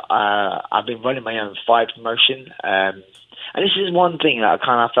run I've been running my own fight promotion. And this is one thing that I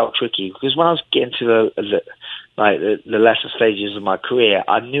kind of felt tricky, because when I was getting to the lesser stages of my career,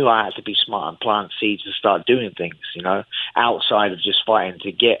 I knew I had to be smart and plant seeds and start doing things, you know, outside of just fighting,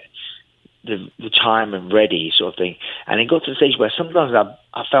 to get the time and ready sort of thing. And it got to the stage where sometimes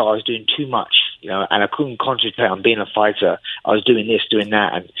I felt I was doing too much, you know, and I couldn't concentrate on being a fighter. I was doing this, doing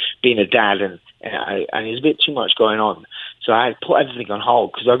that, and being a dad, and there's a bit too much going on. So I had put everything on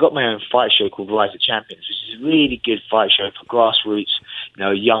hold, because I got my own fight show called Rise of Champions, which is a really good fight show for grassroots, you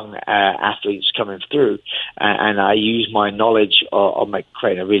know, young athletes coming through. And I use my knowledge of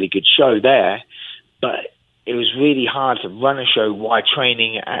creating a really good show there. But it was really hard to run a show while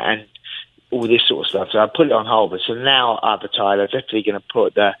training and all this sort of stuff. So I put it on hold. But so now I've retired. I'm definitely going to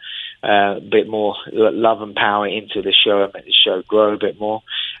put a bit more love and power into the show and make the show grow a bit more.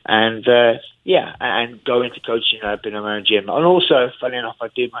 And and go into coaching, open my own gym. And also, funny enough, I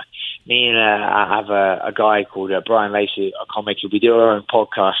have a guy called Brian Lacey, a comic, who we do our own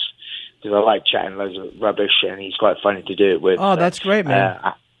podcast, because I like chatting loads of rubbish, and he's quite funny to do it with. Oh, that's great, man.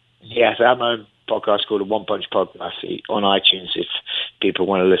 So I have my own podcast called the One Punch Podcast on iTunes if people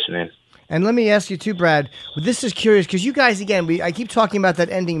want to listen in. And let me ask you too, Brad. This is curious, because you guys, again, I keep talking about that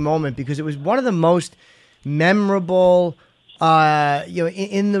ending moment, because it was one of the most memorable,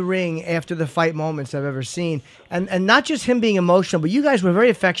 in the ring after the fight moments I've ever seen. And not just him being emotional, but you guys were very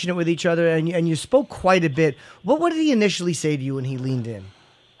affectionate with each other, and you spoke quite a bit. What did he initially say to you when he leaned in?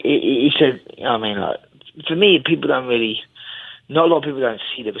 He said, I mean, for me, not a lot of people don't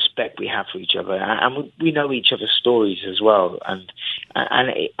see the respect we have for each other, and we know each other's stories as well. And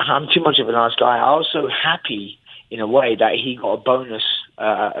I'm too much of a nice guy. I'm also happy in a way that he got a bonus.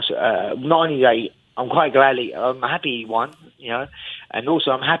 Not only that, I'm quite glad I'm happy he won, you know, and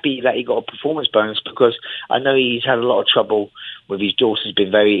also I'm happy that he got a performance bonus, because I know he's had a lot of trouble with his daughter's been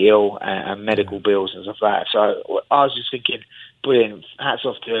very ill, and medical bills and stuff like that. So I was just thinking, brilliant, hats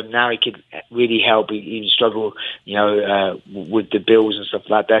off to him. Now he could really help. He struggled, you know, with the bills and stuff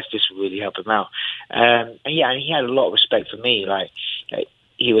like that. That's just really helped him out. And he had a lot of respect for me. Like,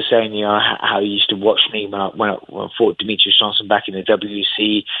 he was saying, how he used to watch me when I fought Demetrius Johnson back in the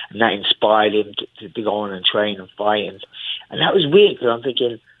WC, and that inspired him to go on and train and fight. And that was weird, because I'm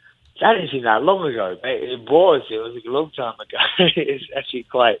thinking, that didn't seem that long ago. It was a long time ago. It's actually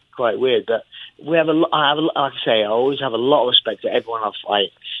quite weird. But like I say, I always have a lot of respect for everyone I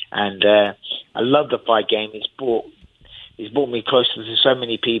fight, and I love the fight game. It's brought me closer to so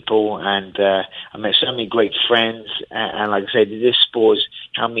many people, and I met so many great friends. And like I said, this sport has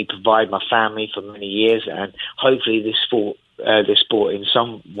helped me provide my family for many years, and hopefully this sport in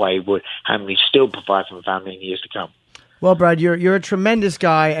some way would help me still provide for my family in years to come. Well, Brad, you're a tremendous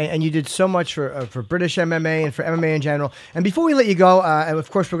guy, and you did so much for British MMA and for MMA in general. And before we let you go, and of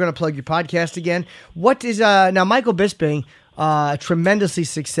course, we're going to plug your podcast again. What is now Michael Bisping, a tremendously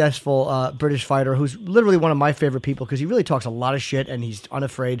successful British fighter who's literally one of my favorite people because he really talks a lot of shit and he's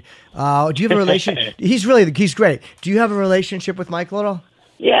unafraid. Do you have a relationship? He's great. Do you have a relationship with Michael at all?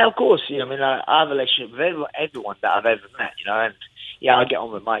 Yeah, of course. I mean, I have a relationship with everyone that I've ever met, and yeah, I get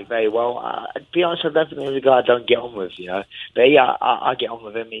on with Mike very well. To be honest, I'm definitely the guy I don't get on with, But yeah, I get on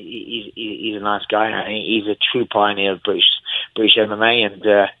with him. He's a nice guy, and he's a true pioneer of British MMA. And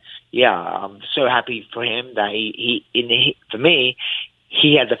yeah, I'm so happy for him that for me,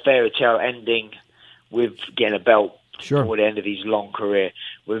 he had the fairy tale ending with getting a belt toward the end of his long career.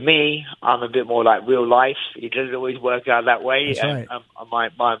 With me, I'm a bit more like real life. It doesn't always work out that way. That's right.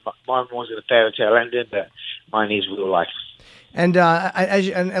 Mine wasn't a fairy tale ending, but mine is real life. And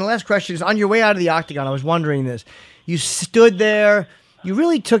and last question is, on your way out of the octagon, I was wondering this. You stood there. You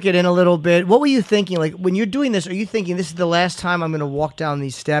really took it in a little bit. What were you thinking? Like, when you're doing this, are you thinking, this is the last time I'm going to walk down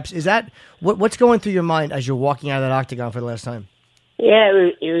these steps? Is that what's going through your mind as you're walking out of that octagon for the last time? Yeah,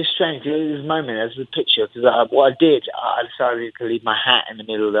 it was strange. It was a moment, as a picture, because what I did, I decided to leave my hat in the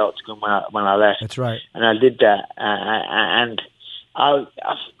middle of the octagon when I left. That's right. And I did that. And I'll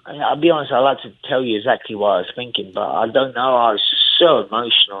be honest, I'd like to tell you exactly what I was thinking, but I don't know. I was just so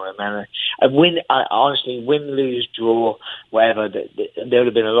emotional, man. Honestly, win, lose, draw, whatever, there would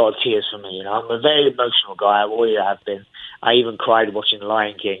have been a lot of tears for me. I'm a very emotional guy. I always have been. I even cried watching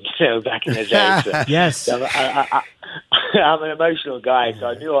Lion King, back in the day. So, yes. So I'm an emotional guy, so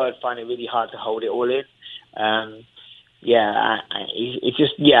I knew I would find it really hard to hold it all in. I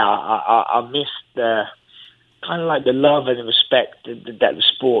missed the kind of like the love and the respect that the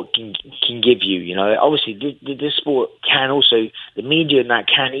sport can give you. Obviously, this sport can also, the media and that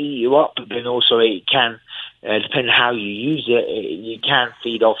can eat you up, but then also it can, depending on how you use it, you can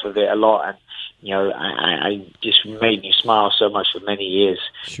feed off of it a lot. And I just made me smile so much for many years.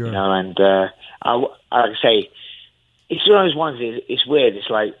 Sure. And I say, it's one of those ones. It's weird. It's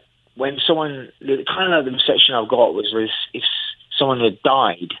like when someone, kind of like the reception I've got was if someone had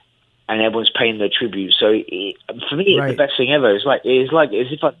died and everyone's paying their tribute. So for me, it's the best thing ever. It's like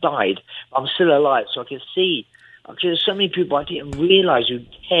as if I died, I'm still alive, so I can see. There's so many people I didn't realize who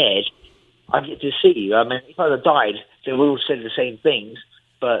cared. I get to see. I mean, if I had died, they would all said the same things.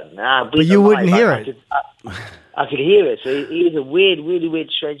 But you wouldn't hear it. I could hear it. So it is a really weird,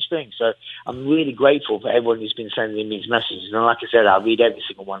 strange thing. So I'm really grateful for everyone who's been sending me these messages. And like I said, I'll read every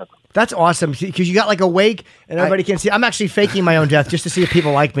single one of them. That's awesome, because you got like a wake and everybody can see. I'm actually faking my own death just to see if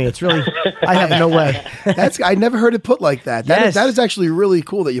people like me. It's really, I have no way. I never heard it put like that. Yes. That is actually really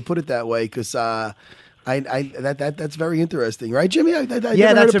cool that you put it that way, because that's very interesting, right, Jimmy? I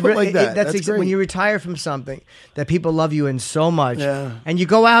never heard it put like that. That's great. When you retire from something that people love you in so much, and you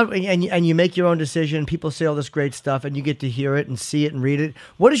go out and you make your own decision. People say all this great stuff, and you get to hear it and see it and read it.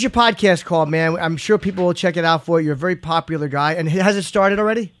 What is your podcast called, man? I'm sure people will check it out for you. You're a very popular guy, and has it started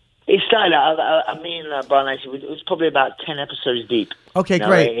already? It started. Brian, actually, it was probably about 10 episodes deep. Okay,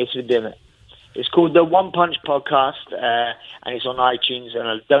 great. It's called the One Punch Podcast, and it's on iTunes. And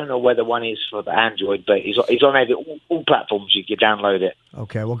I don't know whether one is for the Android, but it's on all platforms. You can download it.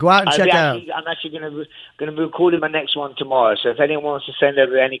 Okay, well, go out and check it out. I'm actually going to be recording my next one tomorrow. So if anyone wants to send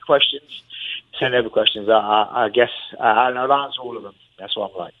over any questions, send over questions. I guess I'll answer all of them. That's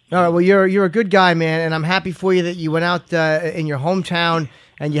what I'm like. All right. Well, you're a good guy, man, and I'm happy for you that you went out in your hometown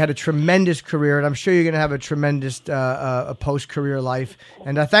and you had a tremendous career, and I'm sure you're going to have a tremendous post-career life.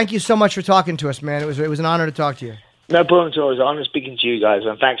 And thank you so much for talking to us, man. It was an honor to talk to you. No problem at all. It was an honor speaking to you guys,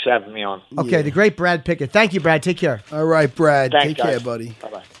 and thanks for having me on. Okay, the great Brad Pickett. Thank you, Brad. Take care. All right, Brad. Thanks, Take guys. care, buddy.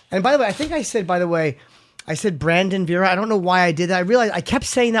 Bye-bye. And by the way, I think I said, I said Brandon Vera. I don't know why I did that. I realized I kept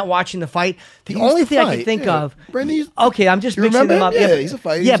saying that watching the fight. The only thing I could think of. Brandon, okay, I'm just mixing them up. Yeah, he's a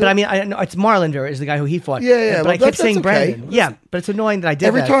fighter. Yeah, but I mean, I know it's Marlon Vera is the guy who he fought. Yeah. But I kept saying Brandon. Okay. Yeah, but it's annoying that I did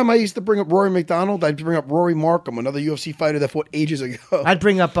Every that. time I used to bring up Rory McDonald, I'd bring up Rory Markham, another UFC fighter that fought ages ago. I'd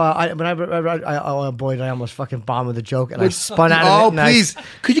bring up. Oh boy, did I almost fucking bomb with a joke and I spun out of it. Oh please,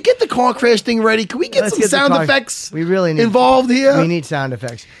 could you get the car crash thing ready? Can we get some sound effects? We really need involved here. We need sound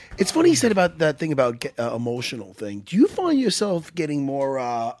effects. It's funny you said about that thing about emotional thing. Do you find yourself getting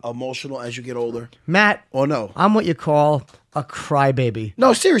more emotional as you get older, Matt? Or no? I'm what you call a crybaby.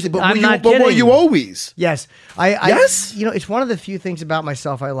 No, seriously, but were you always? Yes. Yes? You know, it's one of the few things about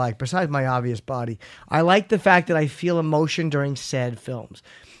myself I like, besides my obvious body. I like the fact that I feel emotion during sad films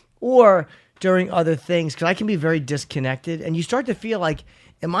or during other things because I can be very disconnected. And you start to feel like,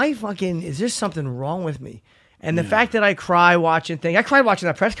 is there something wrong with me? And the fact that I cry watching things, I cried watching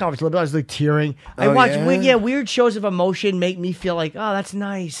that press conference a little bit. I was like tearing. I watched weird shows of emotion make me feel like, oh, that's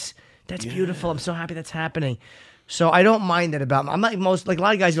nice. That's beautiful. I'm so happy that's happening. So I don't mind that about me. I'm not like a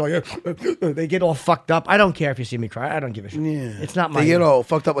lot of guys are like, they get all fucked up. I don't care if you see me cry. I don't give a shit. Yeah. It's not my. They get all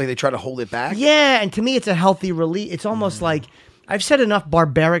fucked up like they try to hold it back. Yeah, and to me, it's a healthy release. It's almost like I've said enough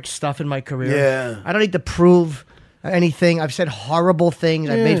barbaric stuff in my career. Yeah. I don't need to prove anything. I've said horrible things.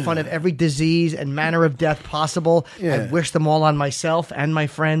 I've made fun of every disease and manner of death possible. I've wished them all on myself and my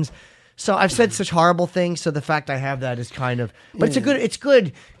friends. So I've said such horrible things. So the fact I have that is kind of, but it's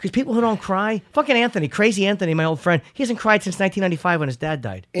good because people who don't cry, fucking Anthony, crazy Anthony, my old friend, he hasn't cried since 1995 when his dad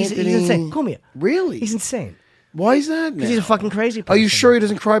died. He's insane. Call me. Really? He's insane. Why is that? Because he's a fucking crazy person. Are you sure he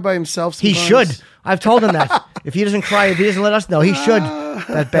doesn't cry by himself sometimes? He should. I've told him that. If he doesn't cry, if he doesn't let us know, he should.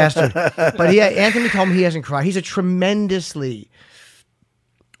 That bastard. But Anthony told me he hasn't cried. He's a tremendously,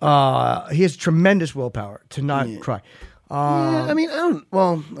 he has tremendous willpower to not cry. I mean, I don't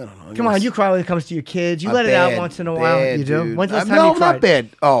know. Come on, you cry when it comes to your kids. You let it out once in a while. You do? Dude. When's the last time you cried? Not bad.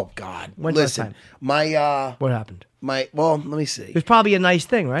 Oh, God. When's the last Listen, time? What happened? Let me see. It's probably a nice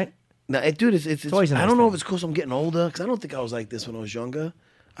thing, right? No, dude, it's always a nice I don't know thing. if it's because I'm getting older, because I don't think I was like this when I was younger.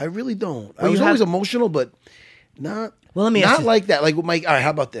 I really don't. I Well, was always emotional, but not. Well, let me ask not you- like that. Like with my. All right, how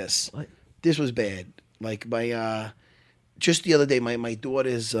about this? What? This was bad. Like my. Just the other day, my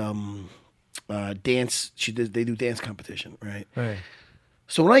daughter's dance. They do dance competition, right? Right.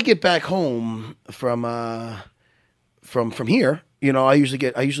 So when I get back home from here, you know, I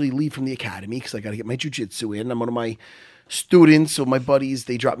usually leave from the academy because I got to get my jiu-jitsu in. I'm one of my students, so my buddies,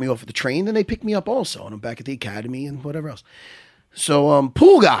 they drop me off at the train, then they pick me up also, and I'm back at the academy and whatever else. So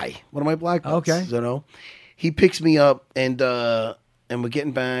pool guy, one of my black belts, you know, he picks me up and we're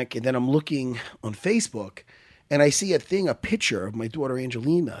getting back, and then I'm looking on Facebook, and I see a picture of my daughter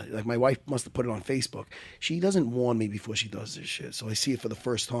Angelina. Like my wife must have put it on Facebook. She doesn't warn me before she does this shit, so I see it for the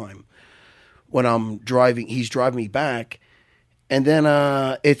first time when I'm driving. He's driving me back. And then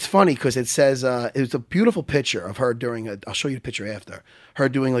it's funny because it says it was a beautiful picture of her I'll show you the picture after, her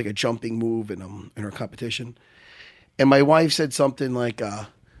doing like a jumping move in her competition. And my wife said something like,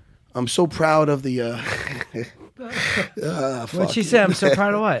 I'm so proud of the... What'd she say? I'm so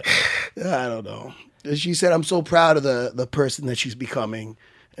proud of what? I don't know. She said, I'm so proud of the person that she's becoming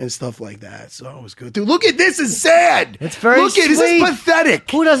and stuff like that. So it was good. Dude, look at this. It's sad. It's very sweet. This is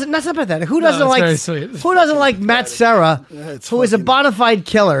pathetic. Who doesn't? That's not pathetic. Who doesn't very sweet. Who doesn't like Matt Serra, who is a bona fide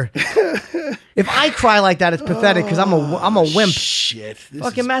killer? If I cry like that, it's pathetic because I'm a wimp. Shit.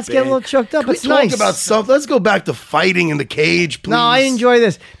 Fucking Matt's getting a little choked up. Can It's we talk nice. about something? Let's go back to fighting in the cage, please. No, I enjoy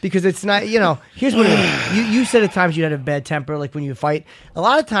this because it's not. You know, here's what it is. You said at times you had a bad temper, like when you fight. A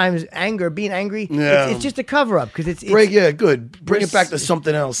lot of times, being angry, it's just a cover up because it's good. Bring it back to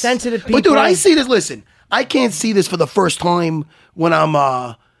something else. Sensitive people. But dude, I see this. Listen, I can't see this for the first time when I'm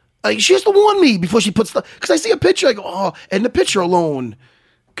like she has to warn me before she puts stuff. Because I see a picture, I go, oh, and the picture alone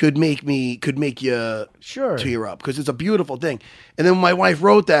could make you tear up because it's a beautiful thing. And then when my wife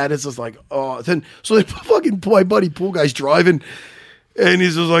wrote that, it's just like, oh, then so fucking my buddy pool guy's driving. And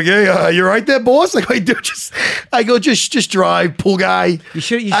he's just like, hey, you right there, boss? Like, I go, just drive, pool guy. You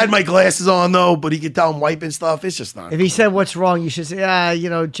should. I had my glasses on, though, but he could tell I'm wiping stuff. It's just not. If he said what's wrong, you should say,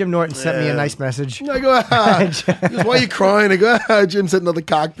 Jim Norton sent me a nice message. I go, why are you crying? I go, Jim said another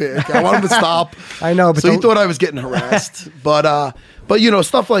cockpit. I want him to stop. I know. But so he thought I was getting harassed. But you know,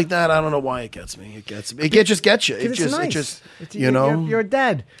 stuff like that, I don't know why it gets me. It just gets you. It just, you know. You're a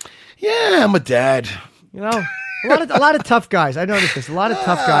dad. Yeah, I'm a dad. You know. A lot of tough guys. I noticed this. A lot of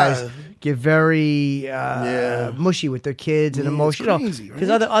tough guys get very mushy with their kids and emotional.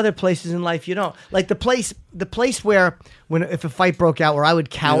 Because other places in life you don't. Like the place where if a fight broke out where I would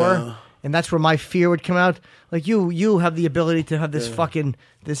cower and that's where my fear would come out. Like you have the ability to have this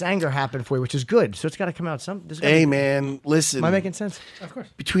this anger happen for you, which is good. So it's got to come out. Hey, man, listen. Am I making sense? Of course.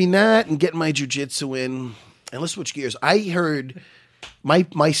 Between that and getting my jiu-jitsu in, and let's switch gears. I heard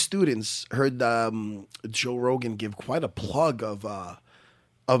my students heard Joe Rogan give quite a plug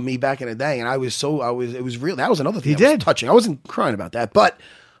of me back in the day, and it was real. That was another thing. He was did. touching. I wasn't crying about that, but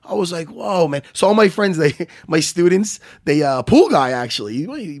I was like, whoa, man. So all my friends, my students, pool guy actually,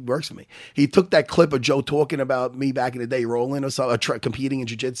 he works for me. He took that clip of Joe talking about me back in the day, rolling or something, competing in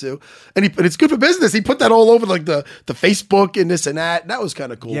jiu-jitsu, and it's good for business. He put that all over like the Facebook and this and that. And that was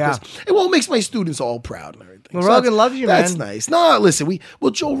kind of cool. Yeah. It makes my students all proud and everything. Well, Rogan loves you, that's man. That's nice. No, listen,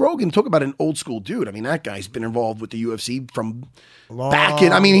 Joe Rogan, talk about an old school dude. I mean, that guy's been involved with the UFC from back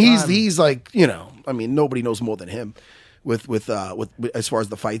in. I mean, he's like, I mean, nobody knows more than him. With as far as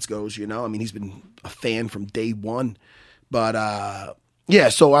the fights goes, I mean, he's been a fan from day one, but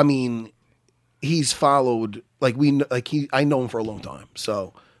so I mean, he's followed I know him for a long time,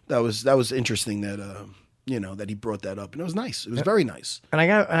 so that was interesting that that he brought that up, and it was nice. It was very nice. And I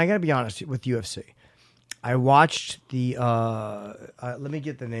gotta be honest with UFC. I watched the let me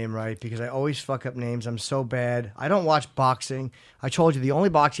get the name right because I always fuck up names. I'm so bad. I don't watch boxing. I told you the only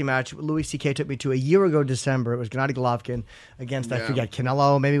boxing match Louis C.K. took me to a year ago December. It was Gennady Golovkin against I forget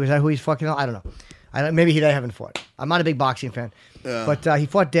Canelo. Maybe was that who he's fucking? I don't know. Maybe they haven't fought. I'm not a big boxing fan, but he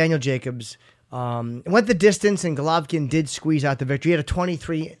fought Daniel Jacobs. Went the distance, and Golovkin did squeeze out the victory. He had a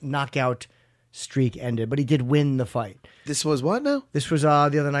 23 knockout streak ended, but he did win the fight. This was what now? This was the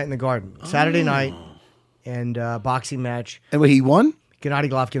other night in the Garden, Saturday night. And boxing match. And he won?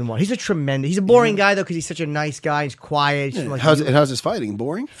 Gennady Golovkin won. He's a boring guy, though, because he's such a nice guy. He's quiet. He's How's his fighting?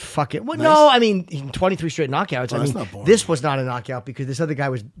 Boring? Fuck it. Well, Nice. No, I mean, 23 straight knockouts. That's not boring. This was not a knockout because this other guy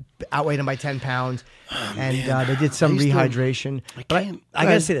was outweighed him by 10 pounds. And they did some rehydration. I got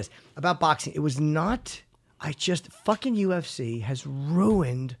to say this about boxing. It was not, fucking UFC has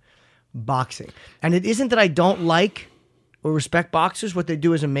ruined boxing. And it isn't that I don't like or respect boxers. What they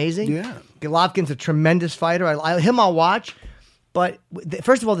do is amazing. Yeah. Golovkin's a tremendous fighter. Him I'll watch. But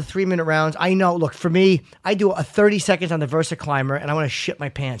first of all, the 3-minute rounds, I know, look, for me, I do a 30 seconds on the Versa Climber and I want to shit my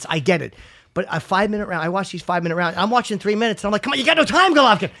pants. I get it. But a 5-minute round, I watch these 5-minute rounds. I'm watching 3 minutes and I'm like, come on, you got no time,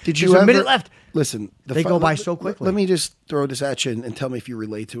 Golovkin. There's a minute left. Listen, they go by so quickly. Let me just throw this at you and tell me if you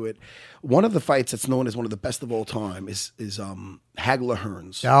relate to it. One of the fights that's known as one of the best of all time is Hagler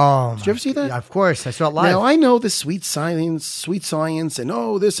Hearns. Oh, did you ever see that? Yeah, of course, I saw it live. Now I know the sweet science, and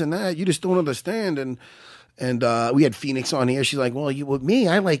this and that. You just don't understand. And we had Phoenix on here. She's like, well, with me,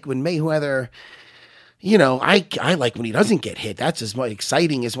 I like when Mayweather. I like when he doesn't get hit. That's as much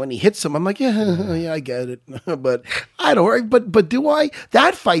exciting as when he hits him. I'm like, yeah, I get it. But I don't. But do I?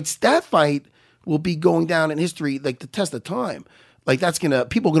 That fight will be going down in history like the test of time. Like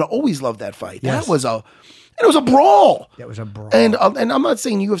people are gonna always love that fight. Yes. It was a brawl. That was a brawl. And I'm not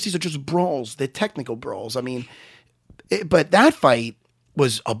saying UFCs are just brawls. They're technical brawls. I mean, but that fight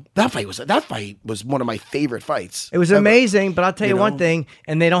was one of my favorite fights. It was amazing, but I'll tell you one thing,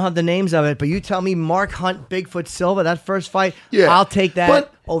 and they don't have the names of it, but you tell me Mark Hunt, Bigfoot Silva, that first fight, I'll take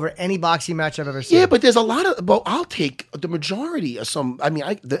that over any boxing match I've ever seen. Yeah, but there's a lot of, I'll take the majority of some,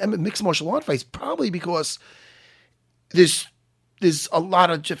 the mixed martial art fights, probably because there's a lot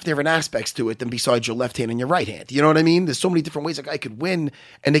of different aspects to it than besides your left hand and your right hand. You know what I mean? There's so many different ways a guy could win,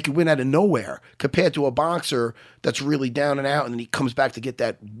 and they could win out of nowhere compared to a boxer that's really down and out, and then he comes back to get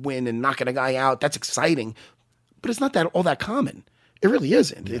that win and knocking a guy out. That's exciting, but it's not all that common. It really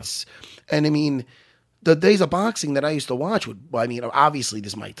isn't. Yeah. The days of boxing that I used to watch obviously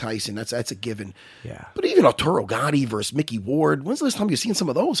there's Mike Tyson. That's a given. Yeah. But even Arturo Gatti versus Mickey Ward. When's the last time you've seen some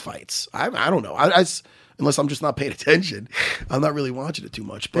of those fights? I don't know. Unless I'm just not paying attention, I'm not really watching it too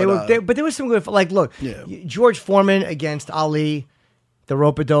much. But but there was some good. Like, look, George Foreman against Ali, the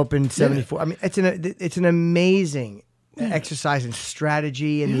rope-a-dope in '74. Yeah. I mean, it's an amazing exercise in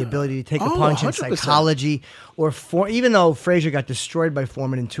strategy and the ability to take a punch and psychology. Even though Frazier got destroyed by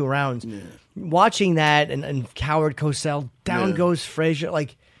Foreman in 2 rounds, watching that and Howard Cosell down goes Frazier.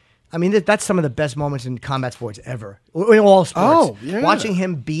 Like, I mean, that's some of the best moments in combat sports ever. In all sports. Oh, yeah. Watching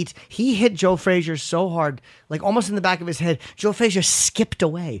him he hit Joe Frazier so hard, like almost in the back of his head. Joe Frazier skipped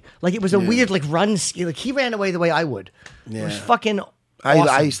away. Like it was a weird, run. Like he ran away the way I would. Yeah. It was fucking awesome.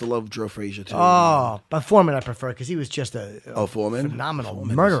 I used to love Joe Frazier too. Oh, but Foreman I prefer because he was just a Foreman? Phenomenal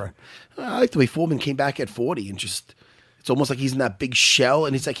murderer. I like the way Foreman came back at 40 and just... It's almost like he's in that big shell,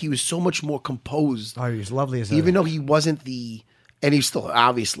 and it's like he was so much more composed. Oh, he was lovely as even though he wasn't and he's still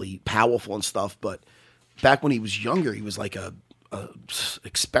obviously powerful and stuff, but back when he was younger, he was like a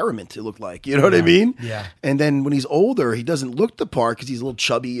experiment. It looked like, you know what I mean? Yeah. And then when he's older, he doesn't look the part because he's a little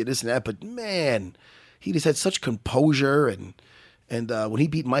chubby and this and that. But man, he just had such composure and when he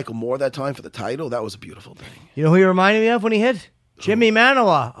beat Michael Moore that time for the title, that was a beautiful thing. You know who he reminded me of when he hit? Jimmy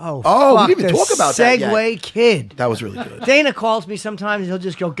Manoa. Oh, we fuck, didn't even the talk about that yet. Segway Kid. That was really good. Dana calls me sometimes. He'll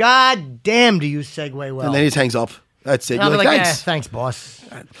just go, God damn, do you segue well? And then he just hangs up. That's it. And I'll You're be like, like, thanks. thanks, boss.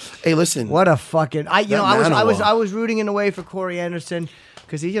 Hey, listen. What a fucking I Manoa. was rooting in a way for Corey Anderson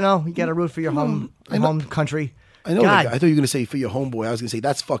because you got to root for your home country. I know. God. I thought you were going to say for your homeboy. I was going to say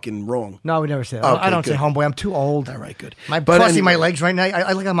that's fucking wrong. No, I would never say that. Okay, I don't good. say homeboy. I'm too old. All right, good. I'm crossing my legs right now.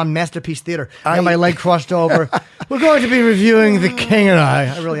 I like I'm on Masterpiece Theater. I got my leg crossed over. We're going to be reviewing The King and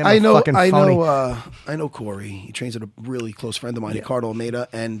I. I really am a fucking phony. I know Corey. He trains with a really close friend of mine, Ricardo Almeida,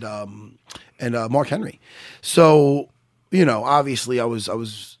 and Mark Henry. So, obviously I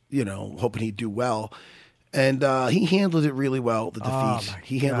was hoping he'd do well. And he handled it really well, the defeat.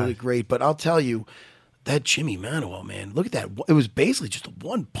 He handled it great. But I'll tell you, that Jimmy Manoa, man, look at that. It was basically just a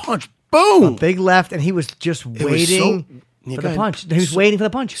one punch. Boom! A big left, and he was just waiting for the punch. He was waiting for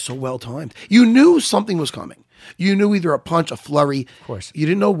the punch. So well timed. You knew something was coming. You knew either a punch, a flurry. Of course. You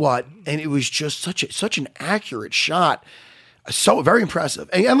didn't know what. And it was just such an accurate shot. So very impressive.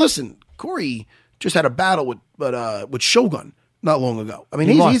 And listen, Corey just had a battle with Shogun not long ago. I mean,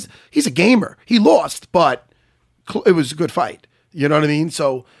 he's a gamer. He lost, but it was a good fight. You know what I mean?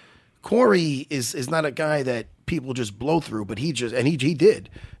 So Corey is not a guy that people just blow through, but he did, and he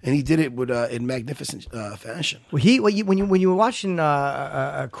did it with in magnificent fashion. Well, when you were watching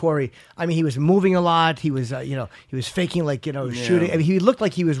Corey, I mean, he was moving a lot. He was he was faking shooting. I mean, he looked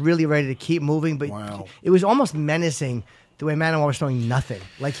like he was really ready to keep moving, but it was almost menacing the way Manoa was throwing nothing.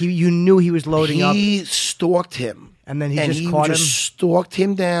 Like you knew he was loading up. He stalked him, and then he just caught him. Stalked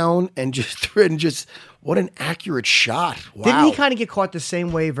him down, and just what an accurate shot! Wow. Didn't he kind of get caught the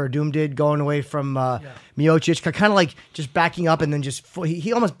same way Verdum did, going away from Miocic, kind of like just backing up and then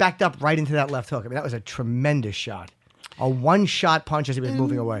he almost backed up right into that left hook. I mean, that was a tremendous shot, a one-shot punch as he was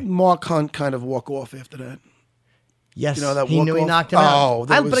moving away. Mark Hunt kind of walk off after that. Yes, that he knew he knocked him out.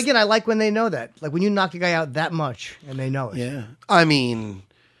 But again, I like when they know that. Like when you knock a guy out that much and they know it. Yeah, I mean,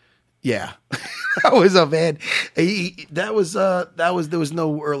 yeah, that was a bad. There was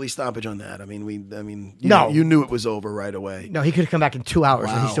no early stoppage on that. I mean, you knew it was over right away. No, he could have come back in 2 hours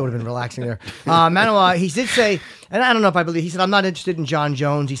and he still would have been relaxing there. Manoa, he did say, and I don't know if I believe, he said, I'm not interested in John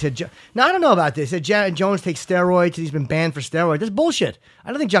Jones. He said, no, I don't know about this. He said Jones takes steroids and he's been banned for steroids. That's bullshit. I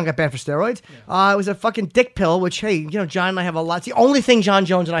don't think John got banned for steroids. Yeah. It was a fucking dick pill, which, hey, John and I have a lot. It's the only thing John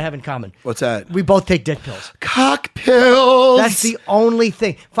Jones and I have in common. What's that? We both take dick pills. Cock pills. That's the only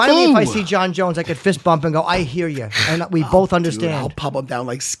thing. Finally, if I see John Jones, I could fist bump and go, I hear you. And we both understand. Dude, I'll pop him down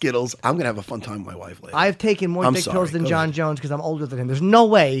like Skittles. I'm going to have a fun time with my wife later. I've taken more dick pills than John Jones because I'm older than him. There's no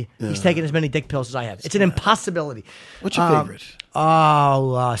way he's taken as many dick pills as I have. It's an impossibility. What's your favorite?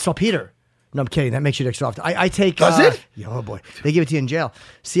 Saltpeter. No, I'm kidding. That makes your dick soft. I take... Does it? Oh, boy. They give it to you in jail.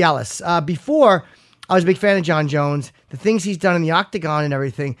 Cialis. Before, I was a big fan of John Jones. The things he's done in the octagon and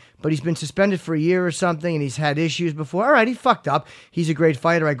everything, but he's been suspended for a year or something, and he's had issues before. All right, he fucked up. He's a great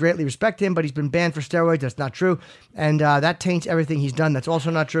fighter. I greatly respect him, but he's been banned for steroids. That's not true. And that taints everything he's done. That's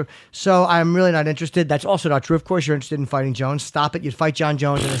also not true. So I'm really not interested. That's also not true. Of course, you're interested in fighting Jones. Stop it. You'd fight John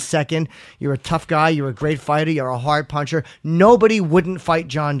Jones in a second. You're a tough guy. You're a great fighter. You're a hard puncher. Nobody wouldn't fight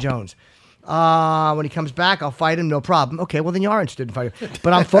John Jones. When he comes back, I'll fight him, no problem. Okay, well then you are interested in fighting.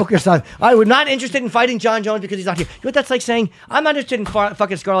 But I'm focused on, we're not interested in fighting John Jones because he's not here. You know what that's like saying? I'm not interested in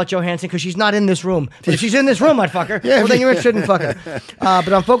fucking Scarlett Johansson because she's not in this room. But if she's in this room, I'd fuck her. Well then you're interested in fucking her.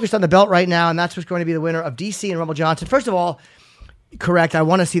 But I'm focused on the belt right now, and that's what's going to be the winner of DC and Rumble Johnson. First of all, correct, I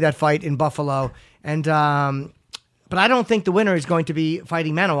want to see that fight in Buffalo. And but I don't think the winner is going to be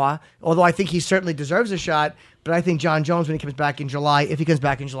fighting Manoa, although I think he certainly deserves a shot. But I think John Jones, when he comes back in July, if he comes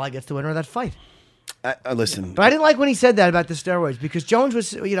back in July, gets the winner of that fight. Listen. But I didn't like when he said that about the steroids because Jones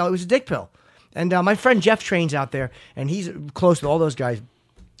was, it was a dick pill. And my friend Jeff trains out there, and he's close to all those guys.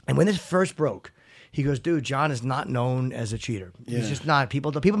 And when this first broke, he goes, dude, John is not known as a cheater. Yeah. He's just not.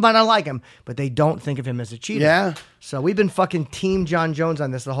 People might not like him, but they don't think of him as a cheater. Yeah. So we've been fucking team John Jones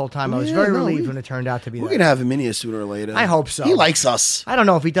on this the whole time. I was very relieved when it turned out to be We're going to have him in here sooner or later. I hope so. He likes us. I don't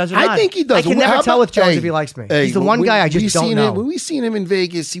know if he does or not. I think he does. I can never tell with Jones if he likes me. He's the one guy I just don't know. When we seen him in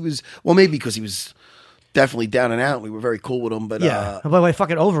Vegas, he was, well, maybe because he was definitely down and out. We were very cool with him, but Yeah. By the way,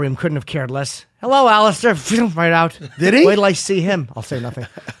 fucking Overeem couldn't have cared less. Hello, Alistair. Right out. Did he? Wait till I see him. I'll say nothing.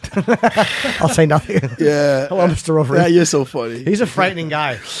 I'll say nothing. Yeah. Hello, Mr. Overeem. Yeah, you're so funny. He's a frightening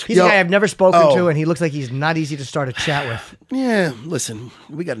guy. He's Yo, a guy I've never spoken oh. to, and he looks like he's not easy to start a chat with. Yeah, listen,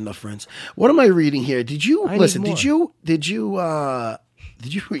 we got enough friends. What am I reading here? Did you I need listen? more. Did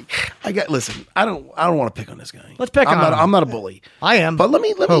you read? Listen. I don't want to pick on this guy. Let's pick on him. I'm not a bully. I am. But let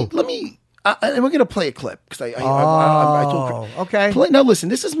me. And we're gonna play a clip because I told okay. Now listen,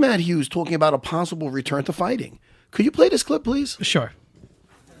 this is Matt Hughes talking about a possible return to fighting. Could you play this clip, please? Sure.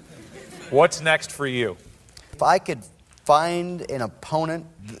 What's next for you? If I could find an opponent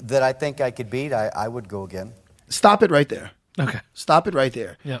that I think I could beat, I would go again. Stop it right there. Okay. Stop it right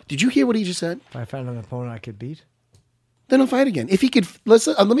there. Yeah. Did you hear what he just said? If I found an opponent I could beat. Then I'll fight again. If he could, let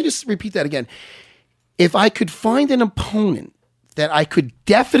me just repeat that again. If I could find an opponent that I could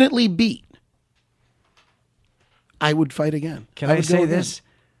definitely beat, I would fight again. Can I would say go this? again.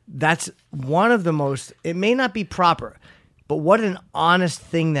 That's one of the most, it may not be proper, but what an honest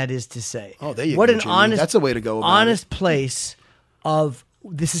thing that is to say. Oh, there you what go, an Jimmy. honest, That's a way to go about honest it. place of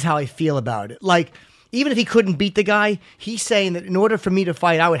this is how I feel about it. Like, even if he couldn't beat the guy, he's saying that in order for me to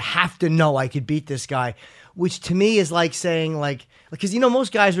fight, I would have to know I could beat this guy, which to me is like saying, like, because,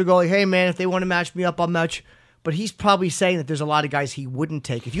 most guys would go like, hey, man, if they want to match me up, I'll match. But he's probably saying that there's a lot of guys he wouldn't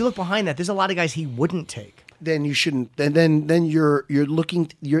take. If you look behind that, there's a lot of guys he wouldn't take. Then you shouldn't. Then you're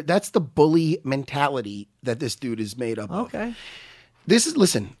looking. That's the bully mentality that this dude is made up of. Okay. This is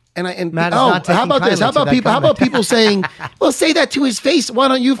listen. And Matt is not taking how about this? How kindly to about that people? How about comment. people saying, "Well, say that to his face. Why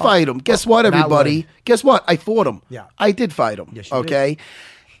don't you fight him?" Guess what, Matt everybody? would. Guess what? I fought him. Yeah. I did fight him. Yes, you okay.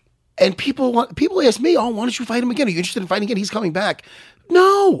 And people ask me, "Oh, why don't you fight him again? Are you interested in fighting again? He's coming back."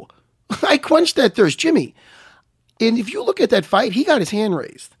 No, I quenched that thirst, Jimmy. And if you look at that fight, he got his hand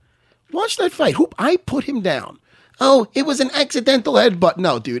raised. Watch that fight. I put him down. Oh, it was an accidental headbutt.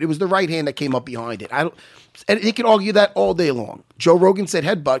 No, dude, it was the right hand that came up behind it. And he can argue that all day long. Joe Rogan said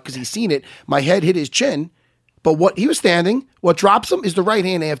headbutt because he's seen it. My head hit his chin, but what he was standing, what drops him is the right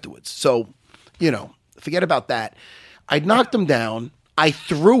hand afterwards. So, forget about that. I knocked him down. I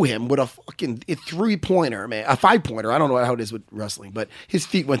threw him with a fucking 3-pointer, man, a 5-pointer. I don't know how it is with wrestling, but his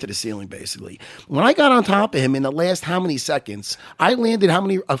feet went to the ceiling basically. When I got on top of him in the last how many seconds, I landed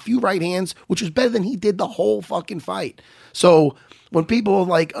a few right hands, which was better than he did the whole fucking fight. So when people are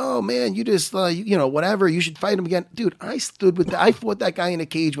like, "Oh man, you just whatever, you should fight him again," dude, I fought that guy in a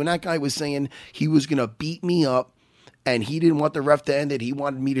cage when that guy was saying he was gonna beat me up. And he didn't want the ref to end it. He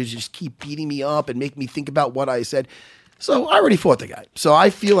wanted me to just keep beating me up and make me think about what I said. So I already fought the guy. So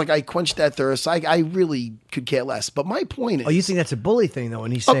I feel like I quenched that thirst. I really could care less. But my point is... Oh, you think that's a bully thing, though,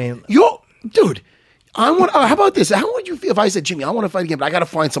 when he's saying... Dude, how about this? How would you feel if I said, "Jimmy, I want to fight again, but I got to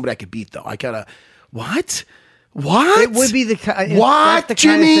find somebody I could beat, though. I got to..." What? What? It would be the what, that's the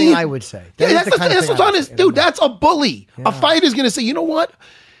Jimmy? kind of thing I would say. That's the kind of thing I would say. Dude, that's a bully. Yeah. A fighter's going to say, "You know what?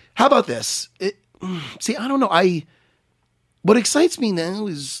 How about this?" See, I don't know. What excites me now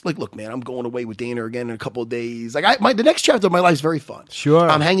is like, look, man, I'm going away with Dana again in a couple of days. Like, the next chapter of my life is very fun. Sure.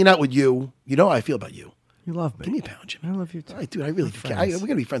 I'm hanging out with you. You know how I feel about you. You love me. Give me a pound, Jimmy. I love you too. All right, dude, I really do. We're going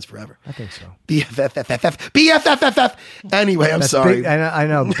to be friends forever. I think so. BFFFF. Anyway, I'm That's sorry. Big, I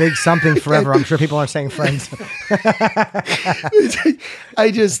know. Big something forever. I'm sure people aren't saying friends.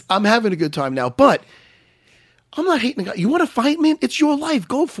 I'm having a good time now, but I'm not hating the guy. You want to fight, man? It's your life.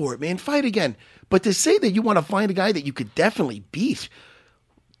 Go for it, man. Fight again. But to say that you want to find a guy that you could definitely beat,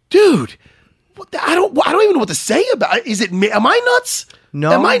 dude, I don't even know what to say about it. Is it me? Am I nuts?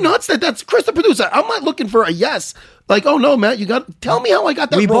 No. Am I nuts? That's Chris, the producer. I'm not looking for a yes. Like, oh no, Matt, tell me how I got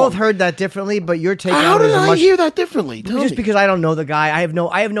that We wrong. both heard that differently, but you're taking How it did as a I much, hear that differently? Tell just me. because I don't know the guy. I have no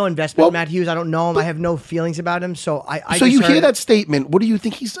investment in Matt Hughes. I don't know him. I have no feelings about him. So I So just you heard hear it. that statement? What do you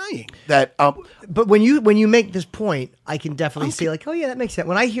think he's saying? That But when you make this point, I can definitely see like, oh yeah, that makes sense.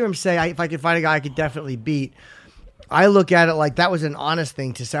 When I hear him say, if I could find a guy I could definitely beat, I look at it like that was an honest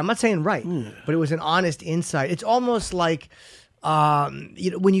thing to say. I'm not saying right, but it was an honest insight. It's almost like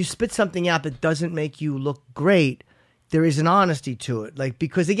when you spit something out that doesn't make you look great, there is an honesty to it. Like,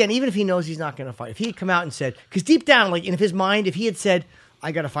 because again, even if he knows he's not going to fight, if he had come out and said, because deep down, like in his mind, if he had said,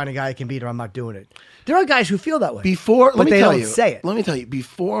 "I got to find a guy I can beat or I'm not doing it," there are guys who feel that way. Let me they tell don't you, say it. Let me tell you,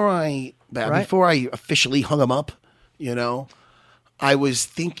 before I officially hung him up, I was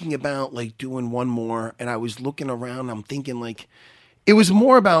thinking about like doing one more, and I was looking around. I'm thinking like, it was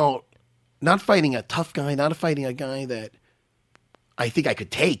more about not fighting a tough guy, not fighting a guy that I think I could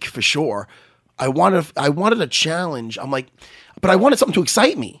take for sure. I wanted a challenge. I'm like, but I wanted something to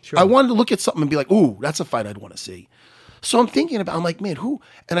excite me. Sure. I wanted to look at something and be like, "Ooh, that's a fight I'd want to see." So I'm thinking about, I'm like, man, who?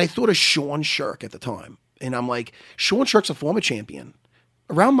 And I thought of Sean Shirk at the time. And I'm like, Sean Shirk's a former champion,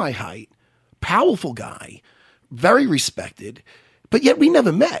 around my height, powerful guy, very respected, but yet we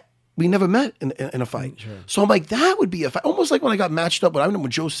never met. We never met in a fight. Sure. So I'm like, that would be a fight. Almost like when I got matched up. I remember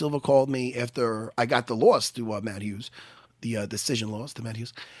when Joe Silva called me after I got the loss to Matt Hughes, the decision loss to Matt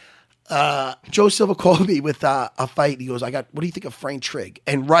Hughes. Joe Silva called me with a fight. He goes, what do you think of Frank Trigg?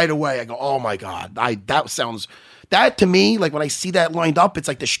 And right away I go, oh my God, that to me, like when I see that lined up, it's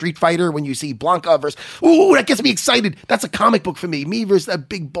like the Street Fighter when you see Blanca versus, ooh, that gets me excited. That's a comic book for me. Me versus that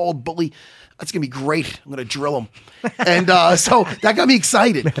big bald bully. That's going to be great. I'm going to drill him. And so that got me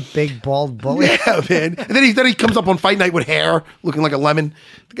excited. That big bald bully. Yeah, man. And then he comes up on fight night with hair, looking like a lemon.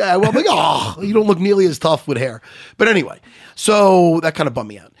 The guy, I'm like, oh, you don't look nearly as tough with hair. But anyway, so that kind of bummed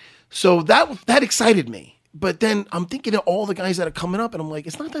me out. So that excited me. But then I'm thinking of all the guys that are coming up, and I'm like,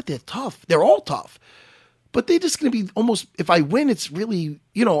 it's not that they're tough. They're all tough. But they're just going to be almost, if I win, it's really,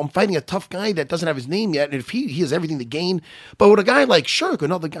 I'm fighting a tough guy that doesn't have his name yet. And if he has everything to gain. But with a guy like Shirk,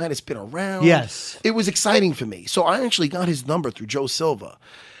 another guy that's been around. Yes. It was exciting for me. So I actually got his number through Joe Silva.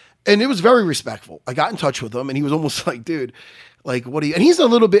 And it was very respectful. I got in touch with him, and he was almost like, dude, like, what do you, and he's a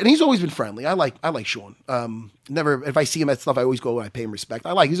little bit, and he's always been friendly. I like Sean. Never, if I see him at stuff, I always go and I pay him respect.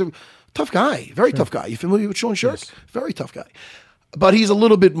 He's a tough guy, very tough guy. You familiar with Sean Shirk? Yes. Very tough guy. But he's a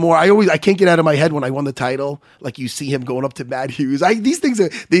little bit more. I can't get out of my head when I won the title. Like you see him going up to Matt Hughes. These things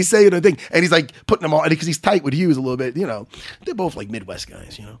they say in a thing, and he's like putting them all because he's tight with Hughes a little bit. They're both like Midwest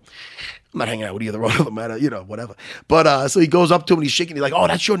guys. I'm not hanging out with either one of them, whatever. But so he goes up to him and he's shaking. He's like, "Oh,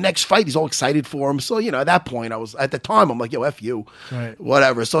 that's your next fight." He's all excited for him. So at that point, at the time I'm like, "Yo, F you," right.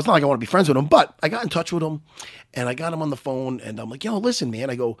 Whatever. So it's not like I want to be friends with him. But I got in touch with him, and I got him on the phone, and I'm like, "Yo, listen, man."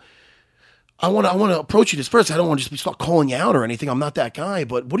 I go, I want to approach you this first. I don't want to just start calling you out or anything. I'm not that guy.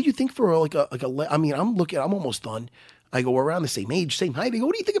 But what do you think for I'm almost done. I go, we're around the same age, same height. I go,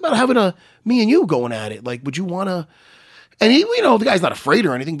 what do you think about having me and you going at it? Like, would you want to? And he, the guy's not afraid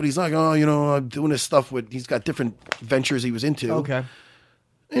or anything, but he's like, oh, I'm doing this stuff he's got different ventures he was into. Okay.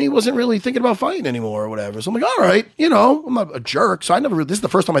 And he wasn't really thinking about fighting anymore or whatever. So I'm like, all right, I'm not a jerk. So this is the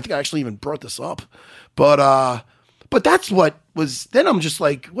first time I think I actually even brought this up. But that's what was, then I'm just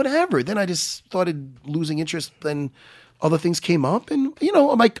like, whatever. Then I just started losing interest. Then other things came up, and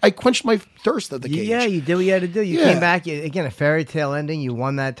I quenched my thirst at the cage. Yeah, you did what you had to do. You came back again, a fairy tale ending. You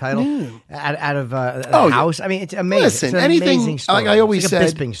won that title out of the house. I mean, it's amazing. Listen, it's an anything amazing story. like I always it's like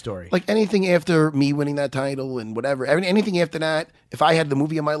said, a Bisping story. Like anything after me winning that title and whatever, anything after that, if I had the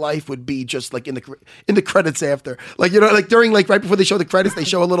movie of my life, would be just like in the credits after, like like during right before they show the credits, they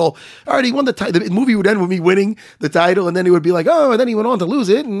show a little. All right, he won the title. The movie would end with me winning the title, and then it would be like, oh, and then he went on to lose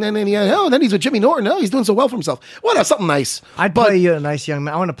it, and then then he's with Jimmy Norton. Oh, he's doing so well for himself. What something nice. I'd play you a nice young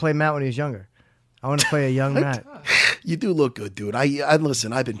man. I want to play Matt when he was younger. I want to play a young Matt. You do look good, dude. I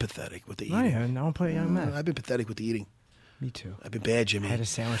listen. I've been pathetic with the eating. I want to play a young Matt. I've been pathetic with the eating. Me too. I've been bad, Jimmy. I had a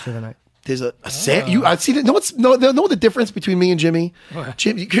sandwich the other night. There's a you. I see that. Know the difference between me and Jimmy.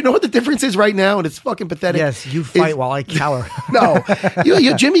 Jim, you know what the difference is right now, and it's fucking pathetic. Yes, you fight while I cower. No,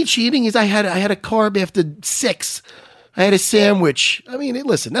 Jimmy cheating is I had a carb after 6. I had a sandwich. I mean,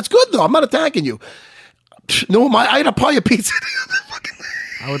 listen, that's good though. I'm not attacking you. No, I had a pie of pizza.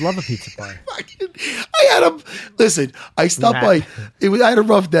 I would love a pizza pie. Listen, I stopped by. I had a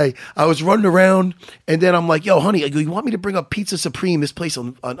rough day. I was running around, and then I'm like, yo, honey, I go, you want me to bring up Pizza Supreme, this place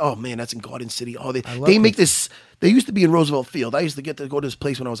on oh man, that's in Garden City. Oh, they make this, they used to be in Roosevelt Field. I used to get to go to this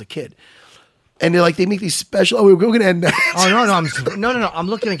place when I was a kid. And they make these special, we're going to end that. Oh, no. I'm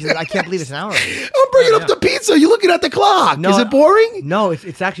looking at it because I can't believe it's an hour. I'm bringing up the pizza. You're looking at the clock. No, is it boring? No,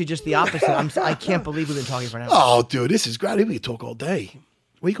 it's actually just the opposite. I can't believe we've been talking for an hour. Oh, dude, this is great. We could talk all day.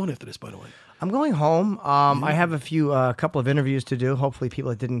 Where are you going after this, by the way? I'm going home. I have a couple of interviews to do. Hopefully people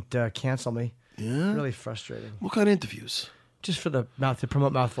that didn't cancel me. Yeah? Really frustrating. What kind of interviews? Just for to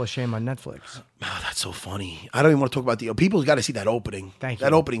promote Mouthful of Shame on Netflix. Oh, that's so funny. I don't even want to talk about the people. Got to see that opening. Thank you.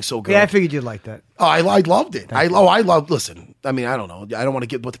 That opening's so good. Yeah, I figured you'd like that. Oh, I loved it. I loved. Listen, I mean, I don't know. I don't want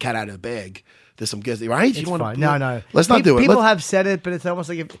to put the cat out of the bag. There's some guests, right? It's fine. No. Let's not do it. People have said it, but it's almost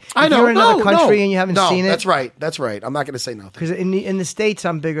like if I know, you're in another country and you haven't seen it. That's right. That's right. I'm not going to say nothing. Because in the States,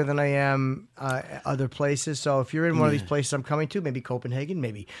 I'm bigger than I am other places. So if you're in one of these places I'm coming to, maybe Copenhagen,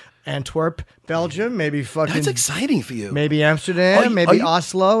 maybe Antwerp, Belgium, maybe fucking... That's exciting for you. Maybe Amsterdam, maybe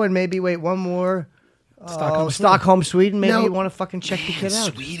Oslo, and maybe, one more... Stockholm, Sweden. Maybe you want to fucking check the kid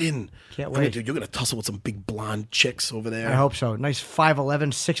out. Sweden. Can't wait. Dude, you're going to tussle with some big blonde chicks over there. I hope so. Nice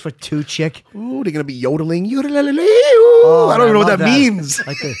 5'11", 6'2" chick. Ooh, they're going to be yodeling. I don't even know what that means.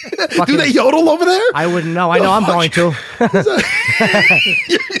 Like do they yodel over there? I wouldn't know. I know I'm going to.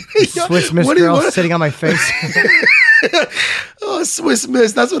 Swiss Miss Girl sitting on my face. Oh, Swiss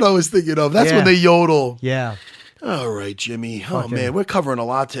Miss. That's what I was thinking of. That's when they yodel. Yeah. All right, Jimmy. Oh, man, we're covering a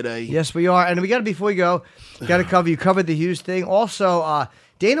lot today. Yes, we are. And we got to, before we go, you covered the Hughes thing. Also,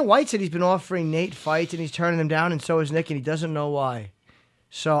 Dana White said he's been offering Nate fights and he's turning them down, and so is Nick, and he doesn't know why.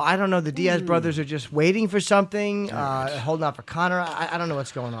 So I don't know. The Diaz brothers are just waiting for something, holding out for Conor. I don't know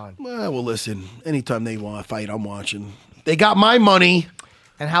what's going on. Well, listen, anytime they want to fight, I'm watching. They got my money.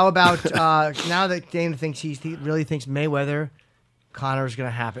 And how about now that Dana thinks he really thinks Mayweather, Conor is going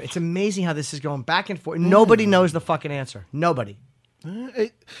to happen? It's amazing how this is going back and forth. Nobody knows the fucking answer. Nobody.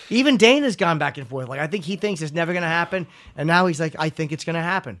 Even Dana's gone back and forth. Like, I think he thinks it's never going to happen, and now he's like, I think it's going to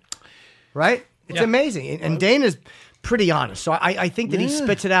happen. Right? It's amazing. And Dana's pretty honest. So I think that he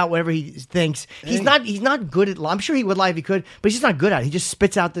spits it out whatever he thinks. He's not good at I'm sure he would lie if he could, but he's just not good at it. He just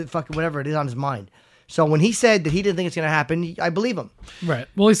spits out the fucking whatever it is on his mind. So when he said that he didn't think it's going to happen, I believe him. Right.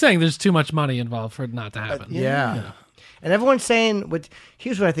 Well, he's saying there's too much money involved for it not to happen. Yeah. And everyone's saying,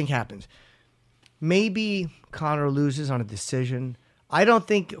 here's what I think happens. Maybe Conor loses on a decision. I don't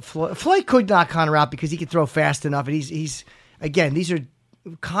think Floyd could knock Conor out because he could throw fast enough. And he's again,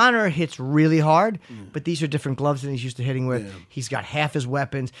 Conor hits really hard, but these are different gloves than he's used to hitting with. Yeah. He's got half his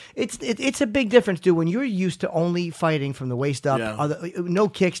weapons. It's a big difference, dude. When you're used to only fighting from the waist up, no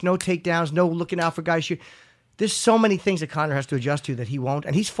kicks, no takedowns, no looking out for guys. There's so many things that Conor has to adjust to that he won't,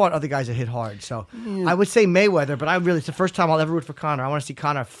 and he's fought other guys that hit hard. So I would say Mayweather, but it's the first time I'll ever root for Conor. I want to see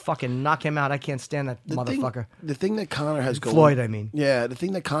Conor fucking knock him out. I can't stand that motherfucker. The thing that Conor has going, Floyd, I mean, the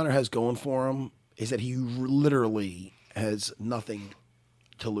thing that Conor has going for him is that he literally has nothing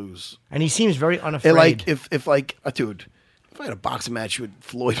to lose, and he seems very unafraid. And dude, if I had a boxing match with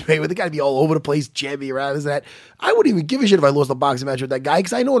Floyd Mayweather, the guy'd be all over the place, jab me around, I wouldn't even give a shit if I lost a boxing match with that guy,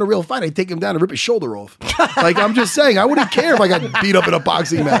 because I know in a real fight I'd take him down and rip his shoulder off. Like, I'm just saying, I wouldn't care if I got beat up in a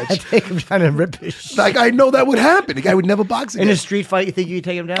boxing match. I'd take him down and rip his shoulder. Like, I know that would happen. The guy would never box again. In a street fight, you think you could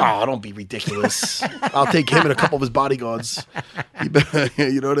take him down? Oh, don't be ridiculous. I'll take him and a couple of his bodyguards.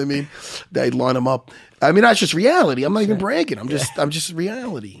 You know what I mean? They'd line him up. I mean, that's just reality. I'm not even bragging. I'm just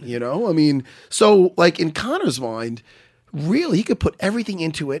reality, you know? I mean, so, like, in Conor's mind, really, he could put everything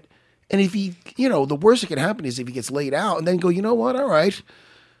into it. And if he, the worst that could happen is if he gets laid out and then go, you know what? All right.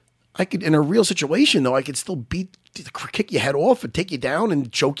 I could, in a real situation, though, I could still kick your head off and take you down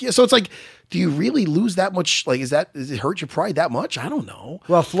and choke you. So it's like, do you really lose that much? Like, does it hurt your pride that much? I don't know.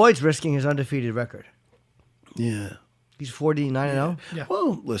 Well, Floyd's risking his undefeated record. Yeah. He's 49-0. Yeah.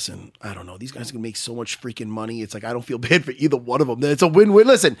 Well, listen, I don't know. These guys can make so much freaking money. It's like, I don't feel bad for either one of them. It's a win-win.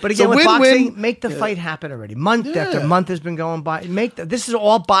 Listen, but again, with boxing, make the fight happen already. Month after month has been going by. This is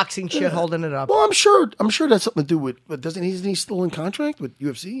all boxing shit holding it up. Well, I'm sure that's something to do with. But isn't he still in contract with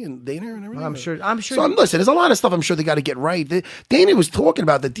UFC and Dana and everything? I'm sure. So listen, there's a lot of stuff I'm sure they got to get right. Dana was talking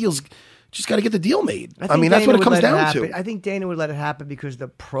about the deals. Just got to get the deal made. I mean, that's what it comes down to. I think Dana would let it happen because the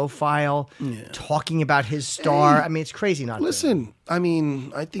profile, talking about his star. I mean, it's crazy not to. Listen, I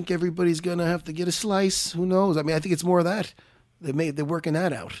mean, I think everybody's going to have to get a slice. Who knows? I mean, I think it's more of that. They're working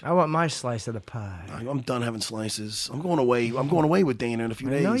that out. I want my slice of the pie. I'm done having slices. I'm going away with Dana in a few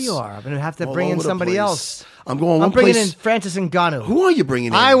days. I know you are. I'm going to have to bring in somebody else. I'm bringing in Francis Ngannou. Who are you bringing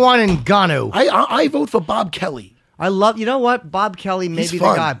in? I want Ngannou. I vote for Bob Kelly. you know what? Bob Kelly may be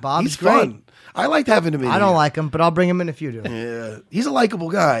the guy. Bob's great. Fun. I liked having him in I don't like him, but I'll bring him in if you do. Yeah. He's a likable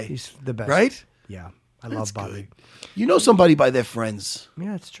guy. He's the best. Right? Yeah. I love Bobby. Good. You know somebody by their friends.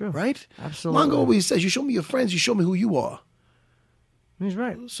 Yeah, it's true. Right? Absolutely. Longo always says, you show me your friends, you show me who you are. He's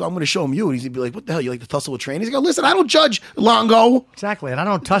right. So I'm going to show him you, and he's going to be like, what the hell, you like to tussle with trainers? He's going to go, listen, I don't judge, Longo. Exactly, and I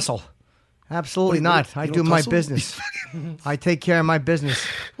don't tussle. Absolutely not. I do my business. I take care of my business.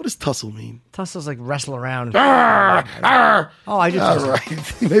 What does tussle mean? Tussle's like wrestle around. I do tussle.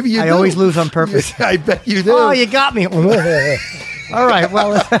 Right. Maybe you do. I always lose on purpose. I bet you do. Oh, you got me. All right,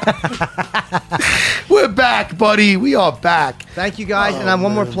 well. We're back, buddy. We are back. Thank you, guys. And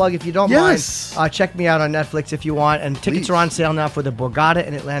one more plug, if you don't mind. Check me out on Netflix if you want. And tickets are on sale now for the Borgata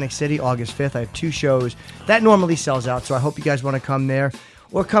in Atlantic City, August 5th. I have 2 shows. That normally sells out, so I hope you guys want to come there.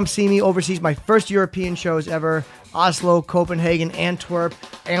 Or come see me overseas. My first European shows ever. Oslo, Copenhagen, Antwerp,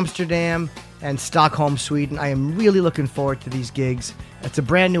 Amsterdam, and Stockholm, Sweden. I am really looking forward to these gigs. It's a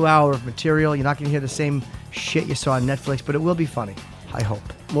brand new hour of material. You're not going to hear the same shit you saw on Netflix, but it will be funny. I hope.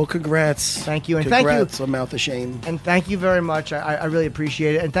 Well, congrats. Thank you. And congrats. Thank you. I'm out the shame. And thank you very much. I really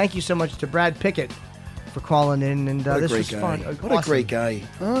appreciate it. And thank you so much to Brad Pickett for calling in. And this was fun. What a great guy.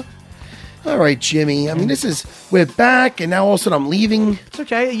 Huh? All right, Jimmy. I mean, we're back, and now all of a sudden I'm leaving. It's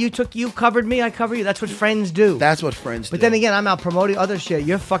okay. You covered me, I cover you. That's what friends do. That's what friends do. But then again, I'm out promoting other shit.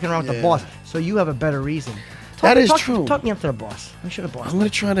 You're fucking around with the boss, so you have a better reason That is true. Talk me up to the boss. Make sure the boss. I'm gonna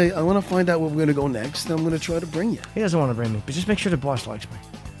try to. I want to find out where we're gonna go next. And I'm gonna try to bring you. He doesn't want to bring me, but just make sure the boss likes me.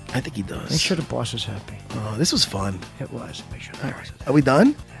 I think he does. Make sure the boss is happy. Oh, this was fun. It was. Make sure the boss is happy. Are we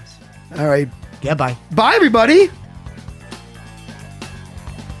done? Yes. All right. Yeah, bye. Bye, everybody.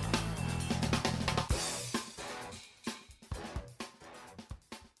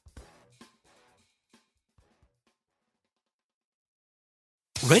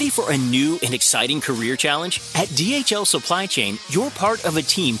 Ready for a new and exciting career challenge? At DHL Supply Chain, you're part of a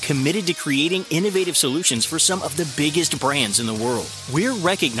team committed to creating innovative solutions for some of the biggest brands in the world. We're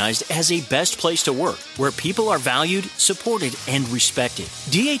recognized as a best place to work, where people are valued, supported, and respected.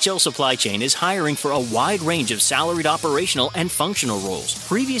 DHL Supply Chain is hiring for a wide range of salaried operational and functional roles.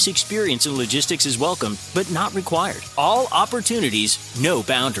 Previous experience in logistics is welcome, but not required. All opportunities, no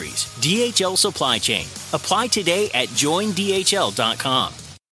boundaries. DHL Supply Chain. Apply today at joindhl.com.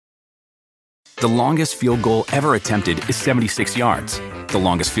 The longest field goal ever attempted is 76 yards. The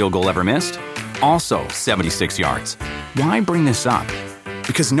longest field goal ever missed? Also 76 yards. Why bring this up?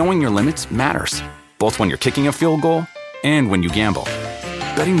 Because knowing your limits matters, both when you're kicking a field goal and when you gamble.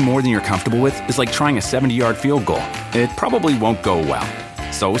 Betting more than you're comfortable with is like trying a 70-yard field goal. It probably won't go well.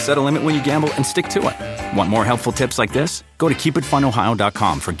 So set a limit when you gamble and stick to it. Want more helpful tips like this? Go to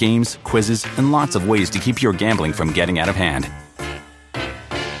keepitfunohio.com for games, quizzes, and lots of ways to keep your gambling from getting out of hand.